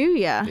Griswold. Do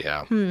ya?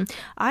 Yeah.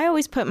 I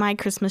always put my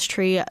Christmas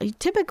tree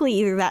typically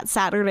either that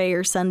Saturday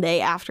or Sunday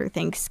after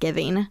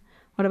Thanksgiving.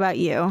 What about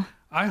you?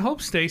 I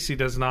hope Stacy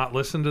does not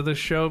listen to this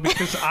show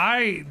because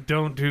I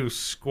don't do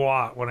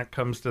squat when it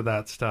comes to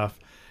that stuff.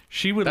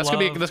 She would. That's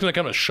gonna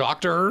come as a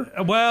shock to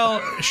her.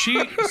 Well,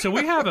 so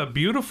we have a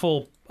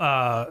beautiful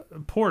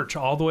porch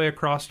all the way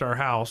across our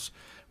house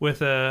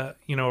with a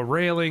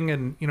railing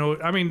and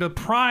the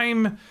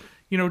prime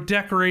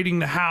decorating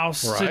the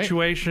house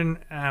situation,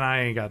 and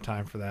I ain't got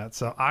time for that,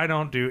 so I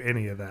don't do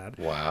any of that.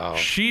 Wow.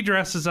 She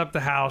dresses up the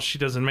house. She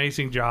does an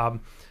amazing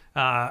job.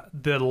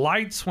 The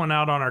lights went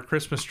out on our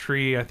Christmas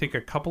tree, I think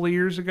a couple of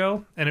years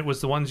ago, and it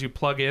was the ones you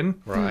plug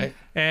in. Right.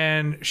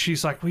 And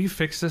she's like, will you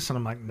fix this? And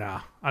I'm like,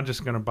 nah, I'm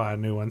just going to buy a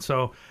new one.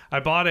 So I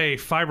bought a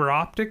fiber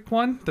optic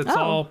one that's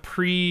all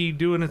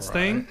doing its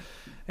thing.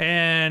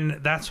 And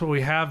that's what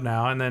we have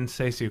now. And then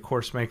Stacey, of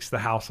course, makes the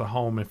house a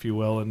home, if you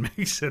will, and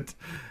makes it,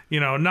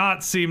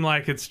 not seem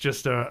like it's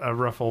just a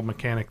rough old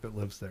mechanic that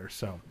lives there.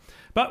 So,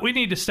 but we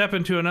need to step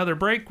into another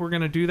break. We're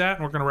going to do that,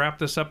 and we're going to wrap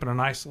this up in a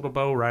nice little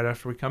bow right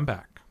after we come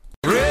back.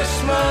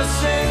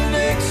 Christmas in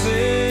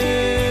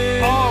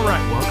Dixie. All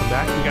right, welcome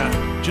back. We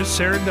got just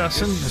Sarah and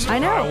Dustin. I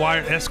know.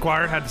 Wyatt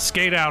Esquire had to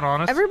skate out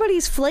on us.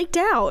 Everybody's flaked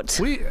out.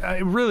 I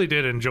really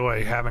did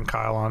enjoy having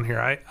Kyle on here.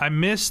 I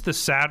missed the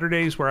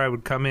Saturdays where I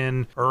would come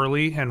in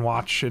early and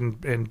watch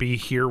and be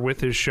here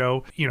with his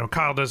show.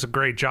 Kyle does a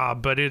great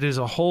job, but it is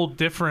a whole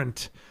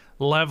different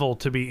level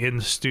to be in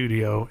the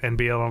studio and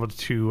be able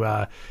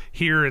to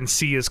hear and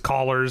see his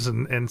callers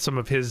and some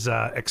of his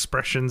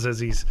expressions as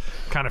he's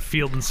kind of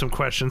fielding some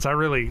questions. I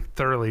really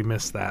thoroughly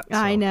missed that. So.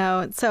 I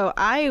know. So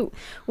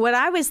what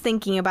I was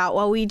thinking about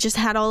while we just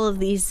had all of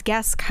these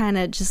guests kind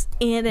of just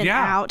in and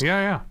out.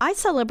 Yeah. I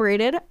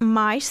celebrated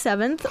my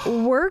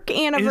 7th work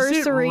anniversary.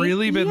 Has it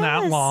really been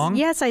that long?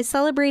 Yes, I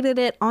celebrated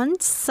it on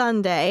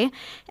Sunday.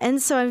 And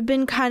so I've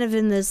been kind of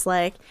in this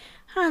I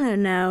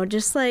don't know,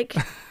 just kind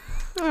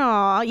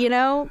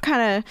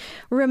of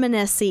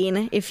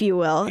reminiscing, if you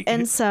will.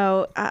 And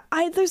so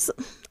there's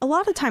a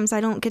lot of times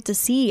I don't get to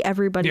see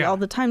everybody all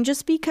the time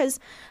just because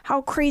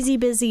how crazy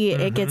busy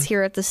it gets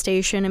here at the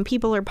station and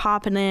people are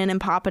popping in and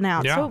popping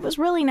out. Yeah. So it was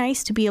really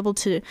nice to be able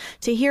to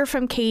hear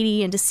from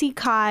Katie and to see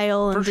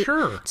Kyle and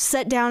to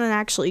sit down and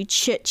actually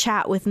chit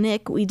chat with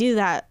Nick. We do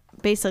that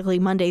basically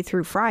Monday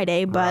through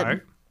Friday,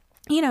 but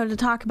to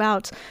talk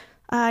about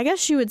I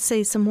guess you would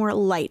say some more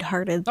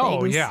lighthearted things.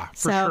 Oh, yeah,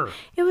 for sure.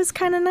 It was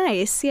kind of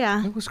nice,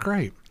 yeah. It was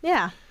great.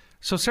 Yeah.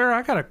 So, Sarah,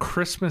 I got a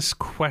Christmas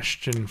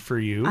question for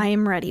you. I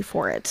am ready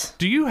for it.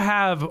 Do you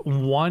have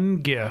one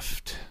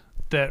gift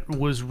that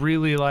was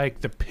really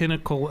like the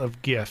pinnacle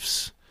of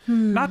gifts?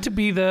 Not to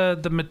be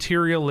the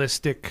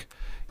materialistic,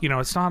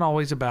 it's not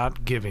always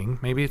about giving.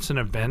 Maybe it's an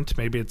event.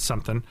 Maybe it's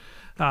something.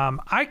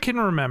 I can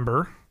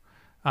remember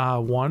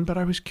one, but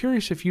I was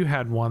curious if you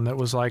had one that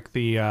was like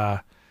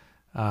the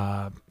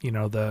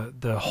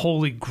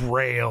holy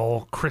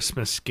grail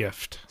Christmas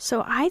gift.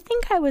 So I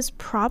think I was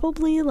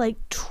probably like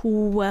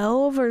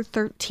 12 or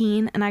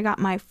 13 and I got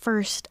my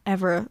first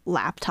ever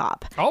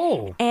laptop.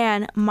 Oh.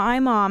 And my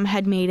mom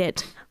had made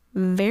it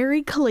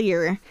very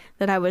clear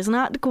that I was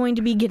not going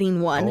to be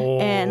getting one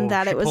and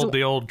that it was pulled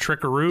the old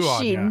trickaroo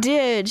on you. She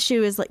did. She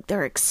was like,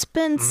 they're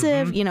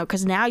expensive,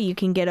 because now you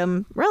can get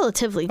them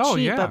relatively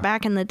cheap, but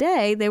back in the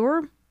day they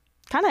were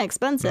kind of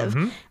expensive.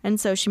 And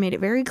so she made it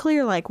very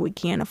clear, we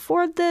can't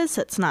afford this.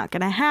 It's not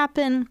going to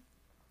happen.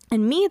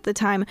 And me at the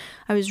time,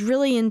 I was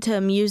really into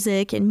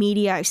music and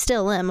media. I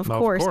still am, of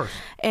course.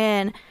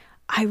 And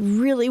I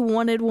really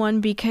wanted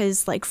one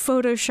because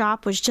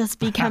Photoshop was just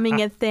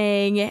becoming a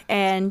thing.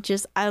 And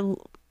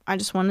I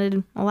just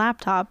wanted a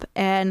laptop.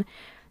 And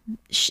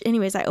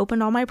anyways, I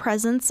opened all my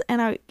presents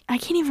and I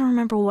can't even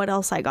remember what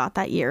else I got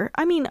that year.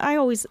 I mean, I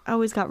always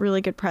got really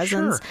good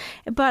presents,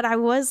 but I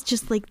was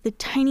just the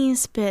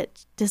tiniest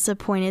bit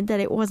disappointed that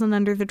it wasn't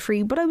under the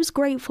tree, but I was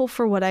grateful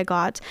for what I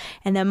got.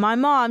 And then my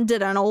mom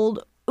did an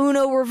old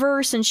Uno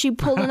reverse and she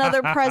pulled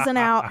another present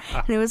out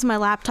and it was my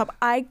laptop.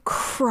 I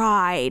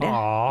cried.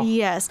 Aww.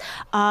 Yes.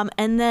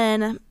 And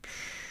then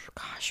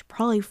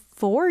probably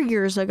 4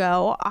 years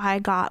ago, I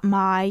got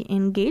my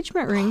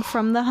engagement ring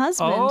from the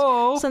husband.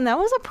 Oh, so that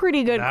was a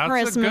pretty good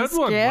Christmas That's a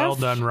good one. gift. Well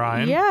done,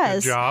 Ryan.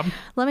 Yes. Good job.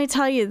 Let me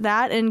tell you,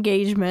 that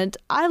engagement,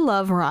 I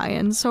love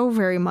Ryan so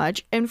very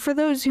much. And for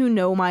those who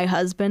know my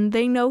husband,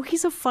 they know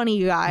he's a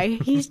funny guy.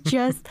 He's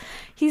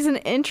an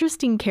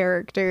interesting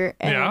character.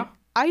 And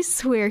I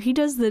swear, he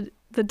does the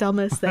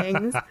dumbest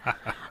things.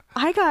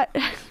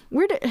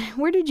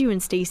 Where did you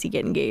and Stacy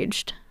get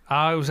engaged?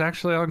 It was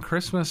actually on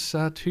Christmas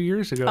 2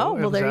 years ago. Oh,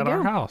 well, it was there at you go.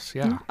 our house.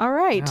 Yeah. All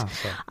right. Yeah,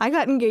 so. I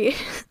got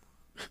engaged.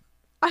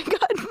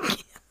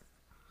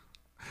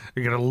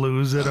 You're going to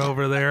lose it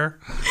over there.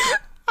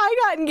 I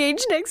got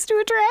engaged next to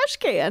a trash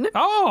can.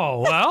 Oh,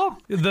 well,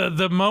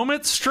 the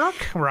moment struck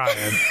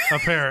Ryan,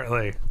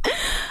 apparently.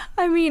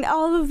 I mean,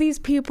 all of these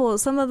people,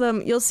 some of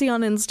them you'll see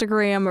on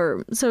Instagram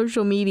or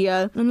social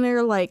media, and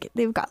they're like,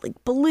 they've got like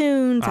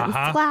balloons and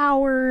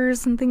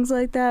flowers and things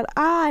like that.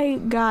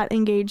 I got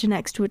engaged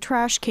next to a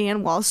trash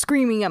can while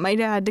screaming at my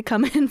dad to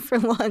come in for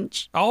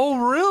lunch.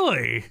 Oh,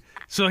 really?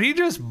 So he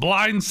just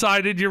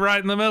blindsided you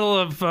right in the middle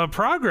of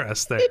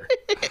progress there.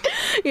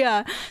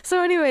 Yeah.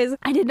 So anyways,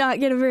 I did not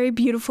get a very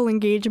beautiful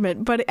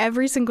engagement, but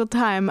every single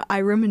time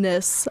I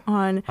reminisce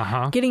on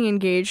getting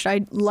engaged,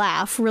 I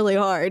laugh really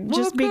hard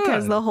just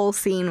because the whole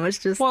scene was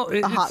just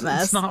a hot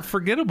mess. It's not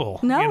forgettable.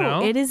 No, you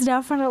know? It is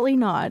definitely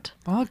not.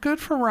 Well, good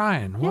for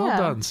Ryan. Well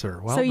done, sir.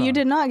 Well so done. You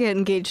did not get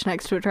engaged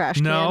next to a trash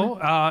can?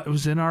 No, it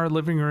was in our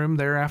living room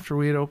there after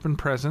we had opened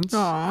presents.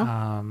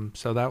 Aww.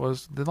 So that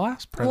was the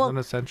last present,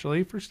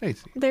 essentially, for Stacy.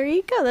 There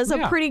you go. That's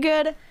a pretty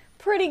good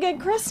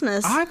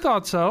Christmas. I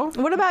thought so.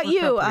 What about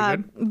you?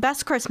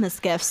 Best Christmas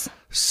gifts?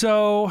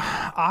 So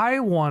my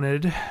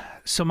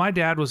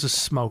dad was a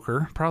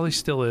smoker, probably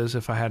still is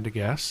if I had to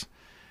guess.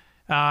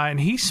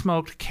 And he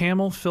smoked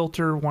Camel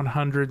Filter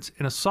 100s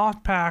in a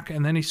soft pack,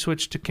 and then he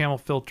switched to Camel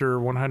Filter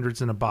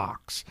 100s in a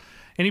box.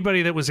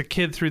 Anybody that was a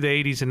kid through the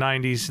 80s and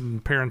 90s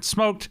and parents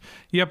smoked,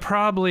 you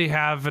probably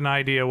have an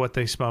idea what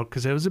they smoked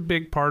because it was a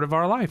big part of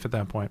our life at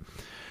that point.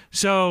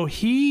 So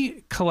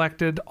he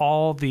collected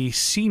all the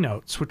C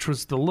notes, which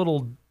was the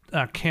little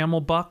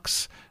Camel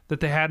bucks that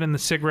they had in the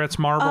cigarettes.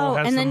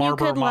 Marlboro has the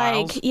Marlboro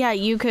Miles.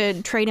 You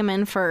could trade them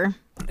in for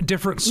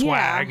different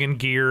swag and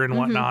gear and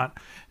whatnot.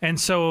 And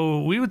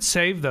so we would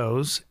save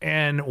those.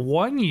 And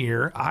one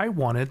year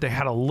they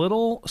had a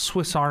little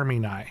Swiss Army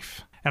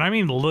knife. And I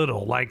mean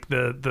little, like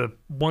the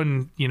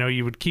one,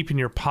 you would keep in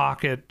your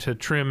pocket to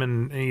trim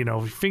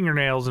and,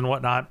 fingernails and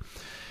whatnot.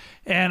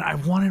 And I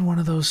wanted one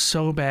of those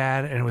so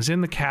bad, and it was in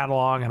the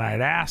catalog, and I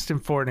had asked him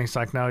for it, and he's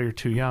like, no, you're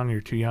too young,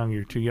 you're too young,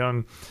 you're too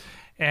young.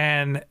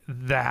 And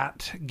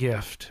that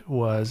gift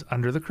was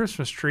under the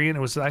Christmas tree, and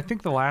it was, I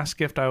think, the last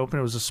gift I opened.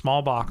 It was a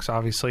small box,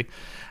 obviously.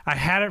 I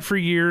had it for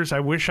years.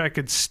 I wish I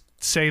could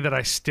say that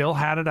I still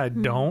had it. I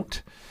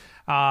don't.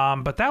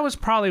 But that was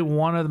probably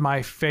one of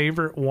my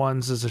favorite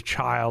ones as a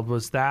child,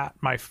 was that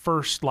my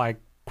first, like,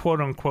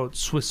 quote-unquote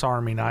Swiss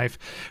Army knife.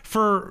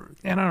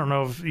 And I don't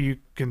know if you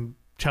can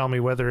tell me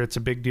whether it's a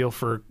big deal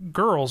for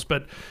girls,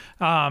 but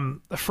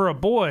for a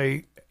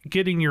boy,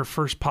 getting your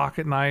first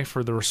pocket knife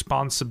or the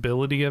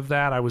responsibility of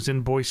that, I was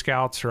in Boy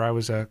Scouts or I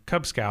was a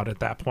Cub Scout at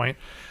that point.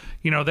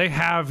 They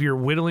have your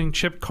whittling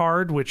chip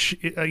card, which,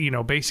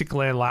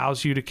 basically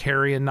allows you to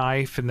carry a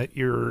knife and that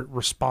you're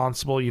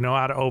responsible. You know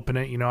how to open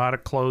it. You know how to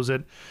close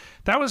it.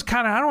 That was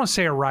kind of, I don't want to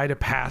say a rite of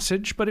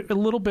passage, but a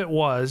little bit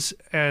was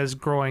as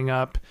growing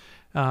up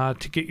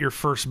to get your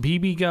first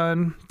BB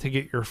gun, to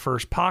get your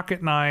first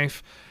pocket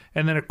knife,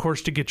 and then, of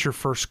course, to get your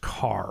first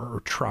car or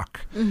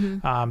truck.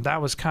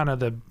 That was kind of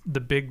the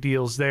big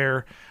deals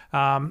there.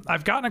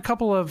 I've gotten a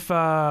couple of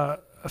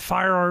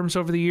firearms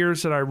over the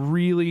years that I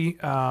really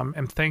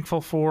am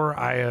thankful for.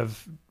 I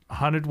have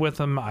hunted with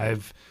them.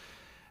 I've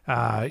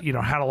had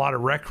a lot of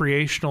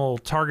recreational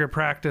target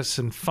practice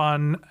and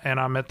fun, and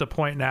I'm at the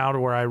point now to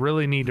where I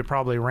really need to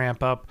probably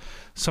ramp up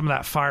some of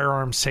that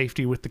firearm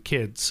safety with the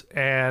kids.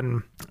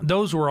 And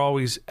those were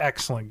always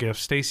excellent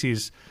gifts.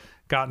 Stacy's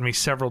gotten me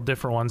several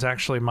different ones.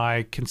 Actually,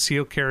 my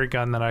concealed carry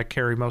gun that I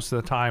carry most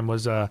of the time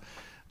was I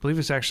believe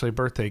it's actually a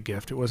birthday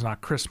gift. It was not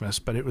Christmas,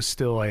 but it was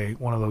still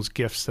one of those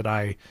gifts that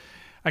I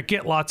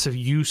get lots of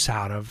use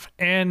out of.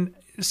 And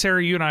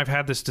Sarah, you and I have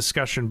had this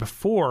discussion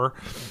before.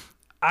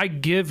 I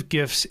give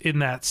gifts in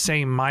that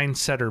same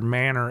mindset or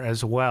manner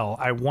as well.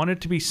 I want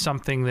it to be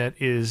something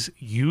that is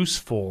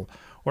useful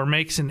or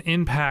makes an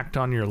impact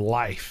on your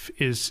life.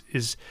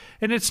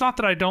 And it's not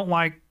that I don't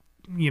like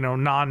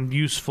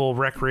non-useful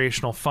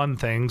recreational fun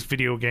things,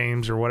 video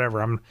games or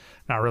whatever. I'm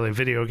not really a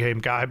video game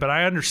guy, but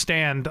I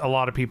understand a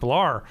lot of people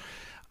are.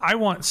 I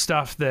want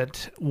stuff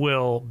that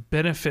will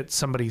benefit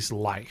somebody's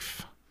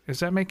life. Does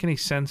that make any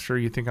sense, or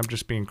you think I'm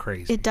just being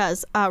crazy? It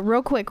does.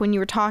 Real quick, when you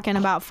were talking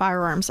about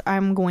firearms,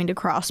 I'm going to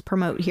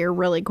cross-promote here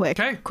really quick.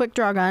 Okay. Quick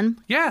Draw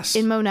Gun. Yes.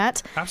 In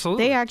Monette.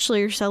 Absolutely. They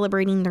actually are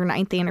celebrating their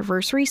 9th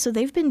anniversary, so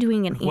they've been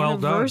doing an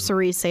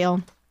anniversary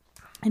sale.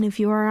 And if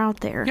you are out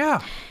there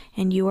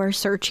and you are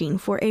searching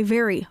for a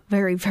very,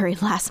 very, very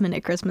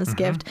last-minute Christmas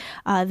gift,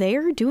 they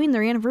are doing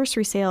their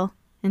anniversary sale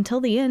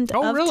until the end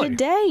of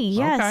today.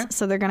 Yes. Okay.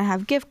 So they're going to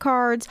have gift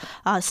cards,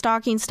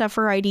 stocking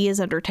stuffer ideas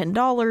under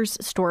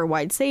 $10,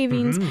 store-wide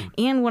savings.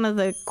 And one of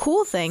the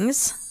cool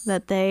things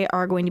that they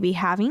are going to be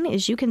having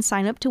is you can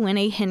sign up to win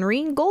a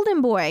Henry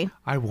Golden Boy.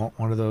 I want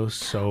one of those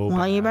so bad.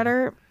 Well, you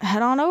better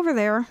head on over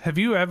there. Have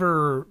you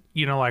ever,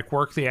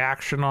 worked the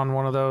action on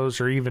one of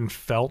those or even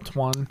felt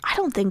one? I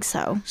don't think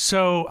so.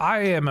 So I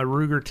am a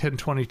Ruger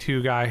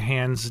 1022 guy,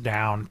 hands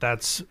down.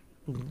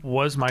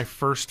 Was my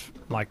first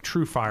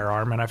true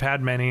firearm, and I've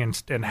had many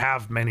and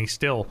have many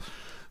still.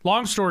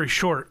 Long story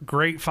short,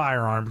 great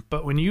firearm,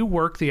 but when you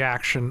work the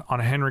action on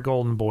a Henry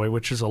Golden Boy,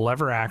 which is a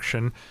lever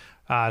action,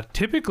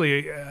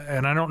 typically,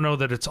 and I don't know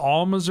that it's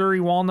all Missouri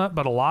walnut,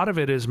 but a lot of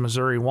it is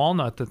Missouri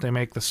walnut that they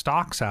make the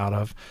stocks out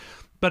of,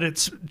 but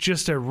it's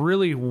just a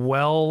really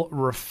well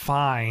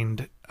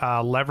refined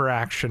lever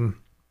action,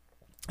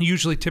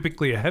 usually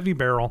typically a heavy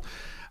barrel.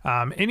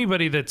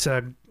 Anybody that's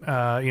a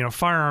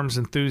firearms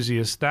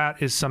enthusiast,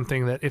 that is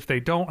something that if they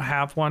don't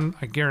have one,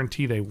 I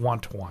guarantee they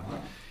want one.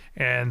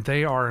 And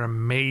they are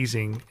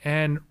amazing.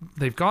 And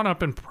they've gone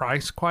up in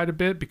price quite a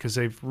bit because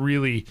they've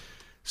really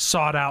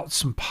sought out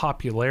some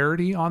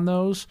popularity on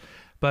those.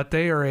 But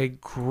they are a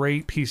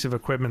great piece of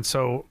equipment.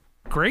 So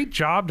great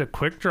job to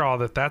Quick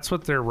Draw that's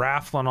what they're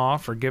raffling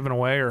off or giving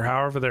away or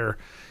however they're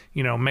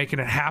making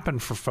it happen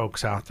for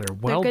folks out there.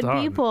 Well They're good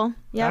done. people.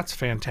 Yep. That's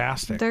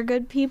fantastic. They're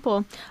good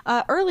people.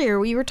 Earlier,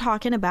 we were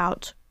talking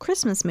about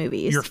Christmas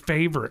movies. Your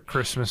favorite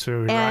Christmas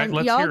movie, right? And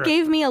Let's y'all hear it.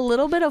 gave me a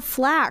little bit of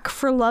flack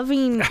for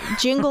loving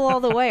Jingle All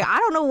the Way. I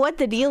don't know what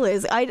the deal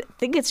is. I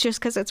think it's just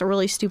because it's a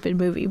really stupid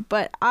movie,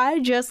 but I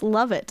just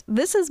love it.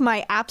 This is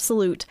my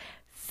absolute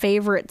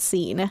favorite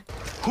scene.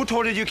 Who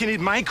told you you can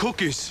eat my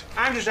cookies?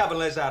 I'm just helping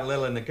Liz out a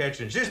little in the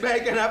kitchen. She's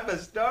making up a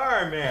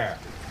storm here.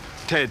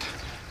 Ted,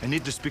 I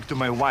need to speak to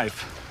my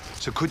wife.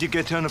 So could you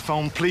get her on the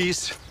phone,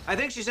 please? I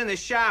think she's in the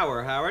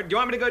shower, Howard. Do you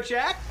want me to go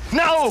check?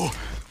 No!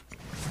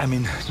 I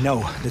mean,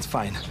 no, that's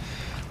fine.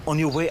 On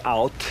your way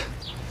out,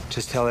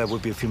 just tell her I will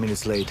be a few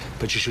minutes late,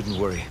 but you shouldn't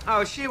worry.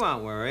 Oh, she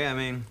won't worry. I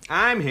mean,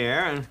 I'm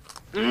here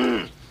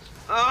and...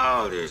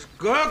 Oh, these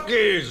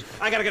cookies!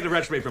 I gotta get the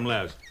recipe from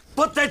Liz.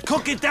 Put that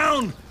cookie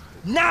down!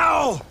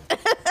 Now!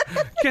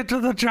 Get to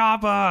the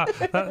chopper.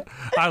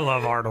 I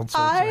love Arnold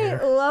I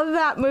Schwarzenegger. love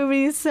that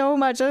movie so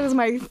much. That is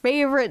my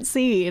favorite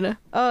scene.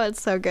 Oh,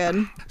 it's so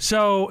good.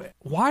 So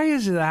why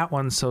is that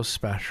one so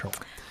special?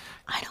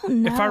 I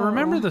don't know. If I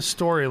remember the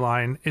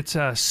storyline, it's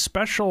a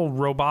special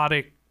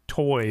robotic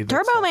toy.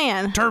 Turbo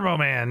Man. Turbo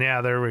Man.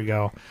 Yeah, there we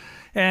go.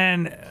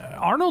 And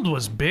Arnold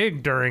was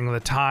big during the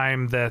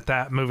time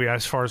that movie,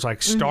 as far as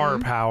like star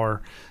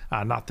power.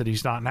 Not that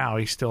he's not now,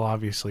 he still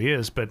obviously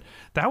is, but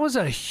that was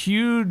a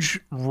huge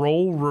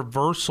role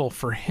reversal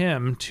for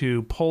him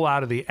to pull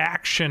out of the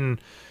action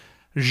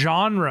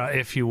genre,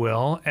 if you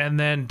will, and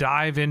then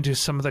dive into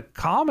some of the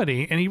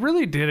comedy. And he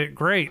really did it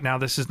great. Now,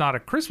 this is not a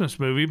Christmas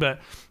movie, but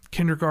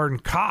Kindergarten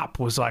Cop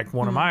was like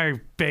one of my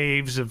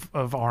faves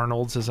of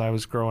Arnold's as I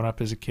was growing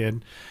up as a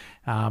kid.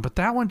 But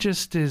that one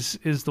just is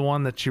the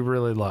one that you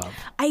really love.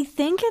 I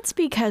think it's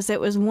because it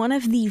was one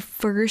of the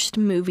first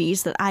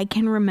movies that I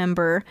can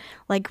remember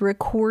like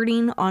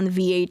recording on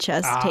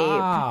VHS tape.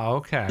 Ah,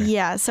 okay.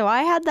 Yeah, so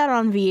I had that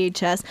on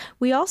VHS.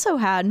 We also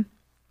had,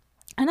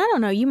 and I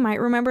don't know, you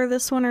might remember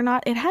this one or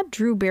not, it had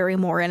Drew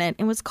Barrymore in it.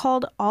 It was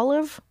called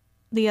Olive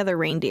the Other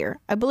Reindeer.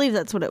 I believe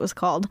that's what it was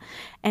called.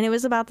 And it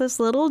was about this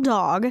little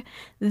dog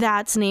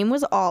that's name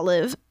was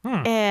Olive.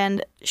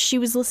 And she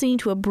was listening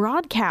to a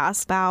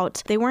broadcast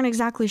about, they weren't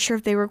exactly sure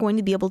if they were going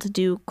to be able to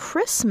do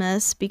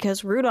Christmas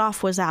because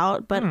Rudolph was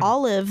out, but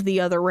Olive the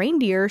Other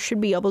Reindeer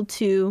should be able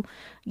to,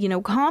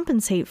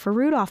 compensate for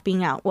Rudolph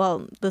being out.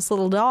 Well, this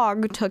little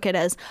dog took it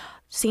as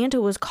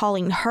Santa was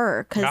calling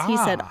her because he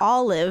said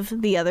Olive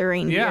the Other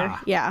Reindeer.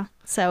 Yeah.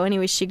 So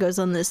anyway, she goes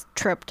on this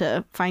trip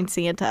to find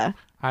Santa.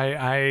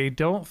 I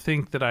don't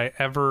think that I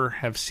ever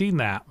have seen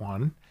that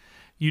one.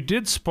 You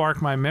did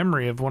spark my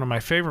memory of one of my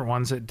favorite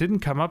ones that didn't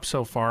come up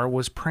so far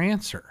was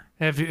Prancer.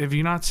 Have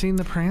you not seen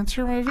the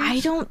Prancer movies? I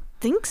don't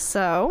think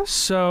so.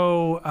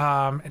 So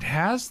it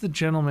has the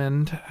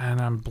gentleman, and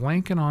I'm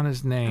blanking on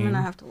his name. I'm going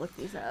to have to look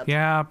these up.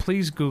 Yeah,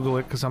 please Google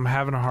it because I'm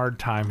having a hard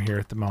time here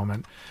at the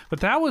moment. But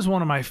that was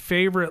one of my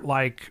favorite,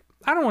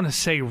 I don't want to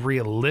say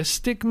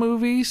realistic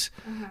movies.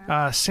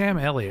 Sam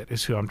Elliott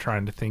is who I'm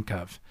trying to think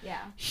of.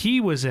 Yeah.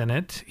 He was in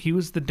it. He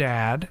was the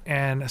dad.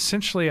 And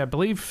essentially, I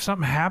believe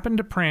something happened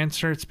to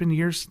Prancer. It's been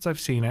years since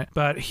I've seen it.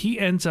 But he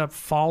ends up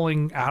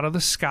falling out of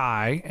the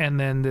sky. And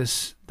then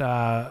this,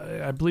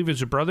 I believe it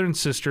was a brother and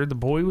sister. The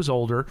boy was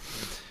older.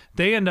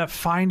 They end up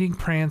finding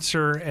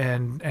Prancer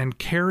and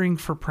caring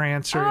for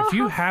Prancer. Oh, if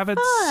you how haven't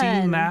fun.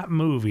 seen that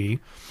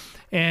movie...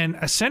 And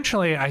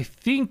essentially, I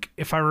think,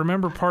 if I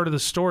remember part of the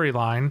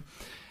storyline,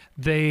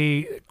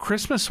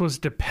 Christmas was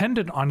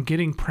dependent on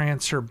getting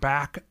Prancer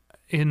back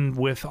in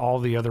with all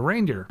the other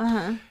reindeer.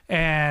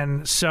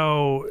 And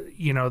so,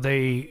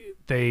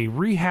 they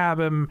rehab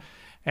him.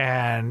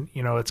 And,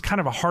 it's kind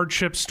of a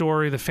hardship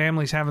story. The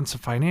family's having some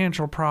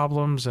financial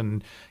problems.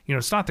 And,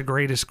 it's not the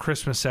greatest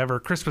Christmas ever.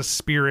 Christmas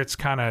spirit's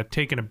kind of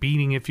taking a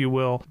beating, if you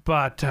will.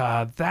 But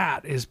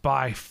that is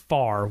by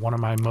far one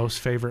of my most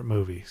favorite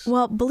movies.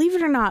 Well, believe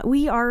it or not,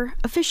 we are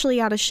officially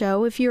out of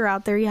show. If you're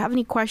out there, you have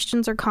any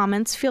questions or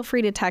comments, feel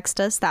free to text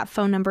us. That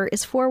phone number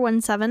is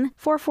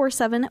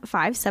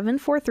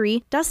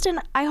 417-447-5743. Dustin,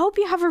 I hope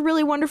you have a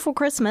really wonderful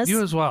Christmas.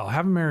 You as well.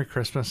 Have a Merry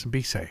Christmas and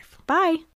be safe. Bye.